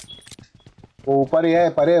उन्नर वो ऊपर ही है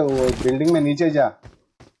परे, वो बिल्डिंग में नीचे जा,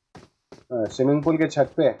 स्विमिंग पूल के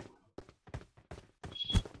छत पे.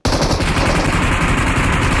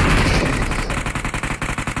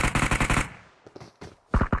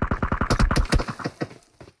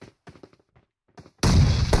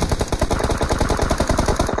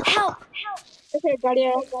 गाड़ी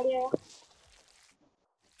है.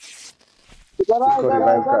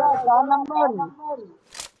 रिवाइव कर नंबर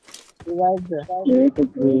रिवाइव दे.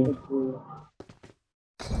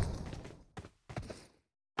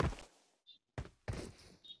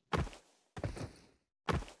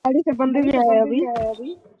 गाड़ी से बंदे भी आए अभी.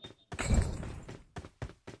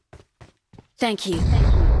 Thank you.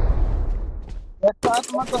 साथ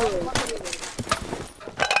मत रहो.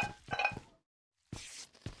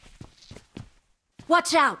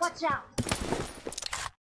 Watch out!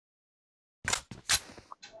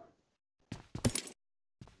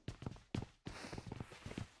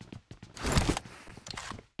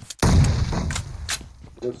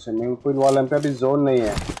 जो स्विमिंग पूल वाले पे अभी जोन नहीं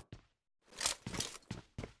है.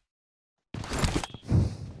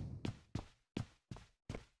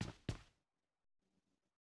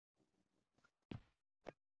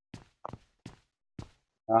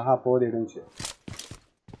 పోదు ఇక్కడి నుంచి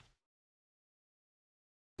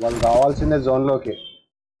వాళ్ళు కావాల్సిందే జోన్ లోకి.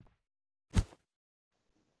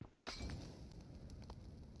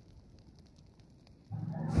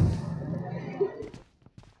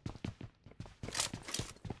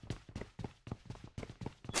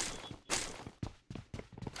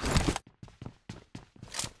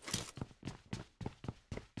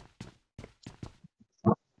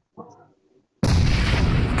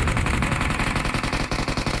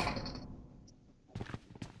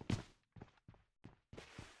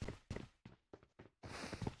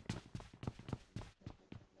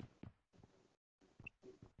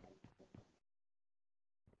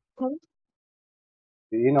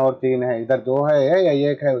 3 और 3 है, इधर 2 है या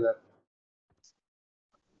एक है उधर?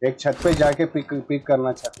 एक छत पे जाके पिक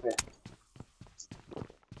करना, छत पे।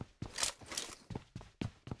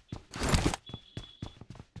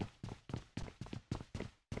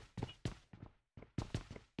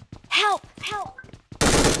 Help! Help!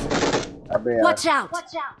 अबे यार। Watch out!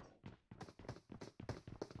 Watch out!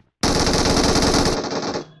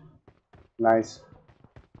 Nice.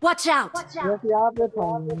 Watch out! बस यहाँ पे था।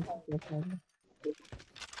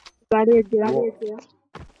 गाड़ी हट गया।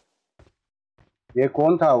 ये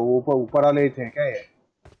कौन था? ऊपर ऊपर वाले ही थे क्या ये?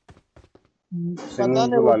 पता स्विमिंग नहीं,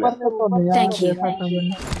 पूल वाले। ऊपर से तो नहीं आया, Thank you. देखा था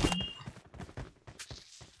मैंने।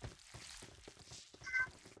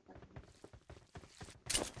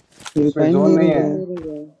 इसमें जोन नहीं है।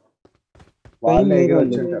 वाल ले गिरो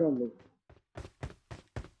चलता।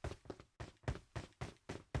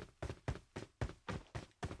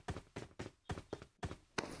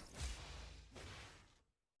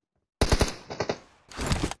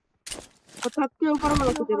 वो छत के ऊपर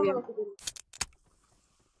वाला किधर गया?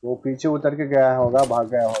 वो पीछे उतर के गया होगा, भाग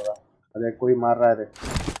गया होगा। अरे कोई मार रहा है रे।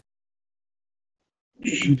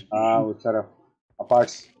 हाँ उस तरफ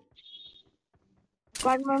अपार्टमेंट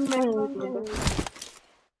में है एक बंदा।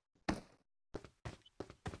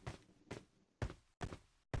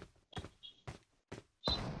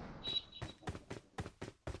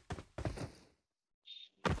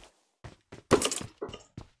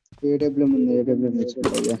 AW में चला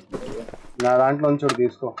गया ना, रांट लोन छोड़ दी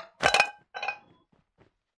इसको।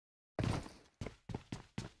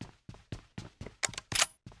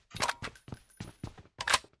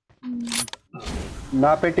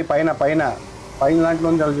 నా పెట్టి పైన పైన పైన దాంట్లో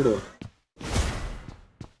చదువుడు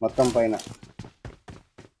మొత్తం పైన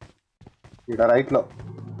ఇక్కడ రైట్ లో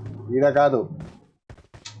ఈడ కాదు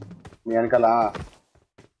మీ వెనకాల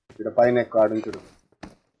ఇక్కడ పైన ఎక్కువ ఆడించుడు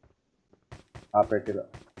ఆ పెట్టిలో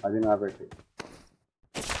అది నా పెట్టి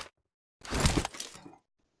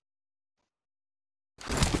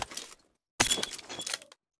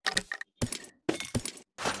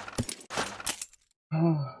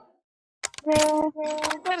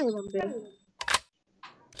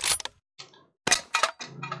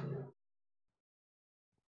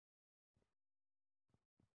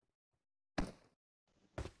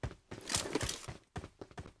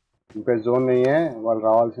पे जोन नहीं है వాళ్ళు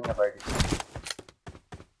రావాల్సిందే బయటికి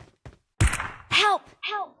Help!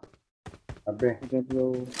 Help! अबे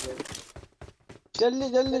जल्दी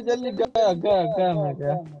जल्दी जल्दी गया गया गया मैं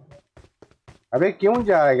गया। अबे क्यों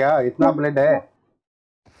जाएगा? इतना ब्लड है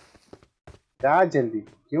क्या? जल्दी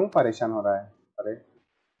क्यों परेशान हो रहा है? अरे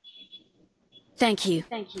Thank you.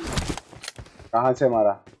 कहाँ से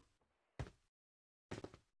मारा?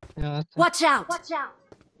 Watch out!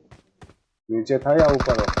 नीचे था या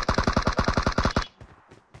ऊपर हो?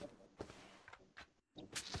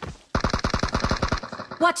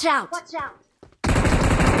 Watch out!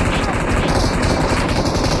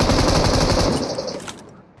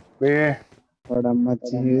 बे बड़ा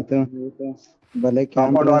मच्छी तो भले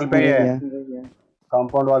कंपाउंड वॉल पे ही है,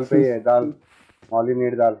 कंपाउंड वॉल पे ही है। डाल मॉली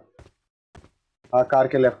नीड डाल। हाँ कार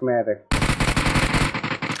के लेफ्ट में है देख।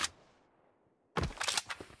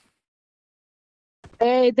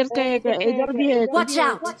 इधर से इधर भी है। Watch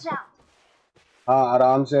out! हाँ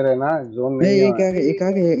आराम से रहना, जोन नहीं है। आगे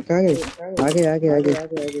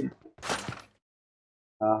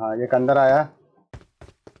हाँ हाँ ये अंदर आया।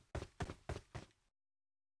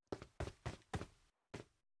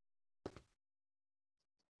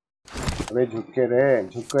 अबे झुक के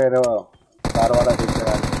रहो, कार वाला देख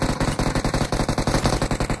रहा है।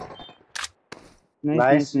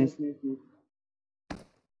 नाइस।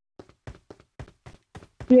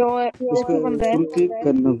 उसको क्लिक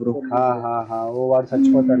करना ब्रो। हाँ हाँ हाँ वो बार सच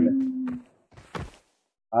पकड़ ले।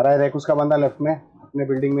 आ रहा है देख, उसका बंदा लेफ्ट में अपने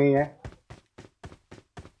बिल्डिंग में ही है।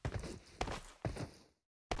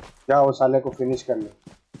 जा वो साले को फिनिश कर ले।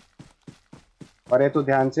 और ये तो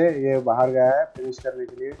ध्यान से, ये बाहर गया है फिनिश करने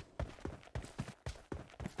के लिए।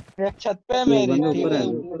 एक छत पे मेरी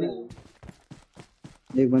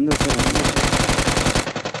एक बंदा ऊपर है।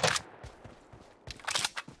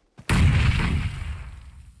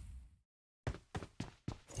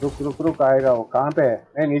 रुक आएगा वो। कहाँ पे है?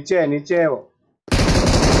 नहीं नीचे है वो।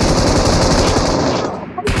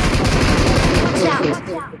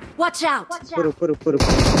 Watch out! ऊपर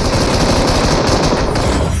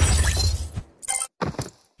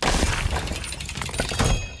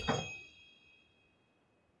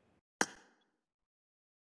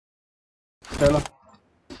चलो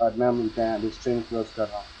बाद में हम मिलते हैं। अभी स्ट्रीम क्लोज कर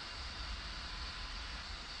रहा हूँ।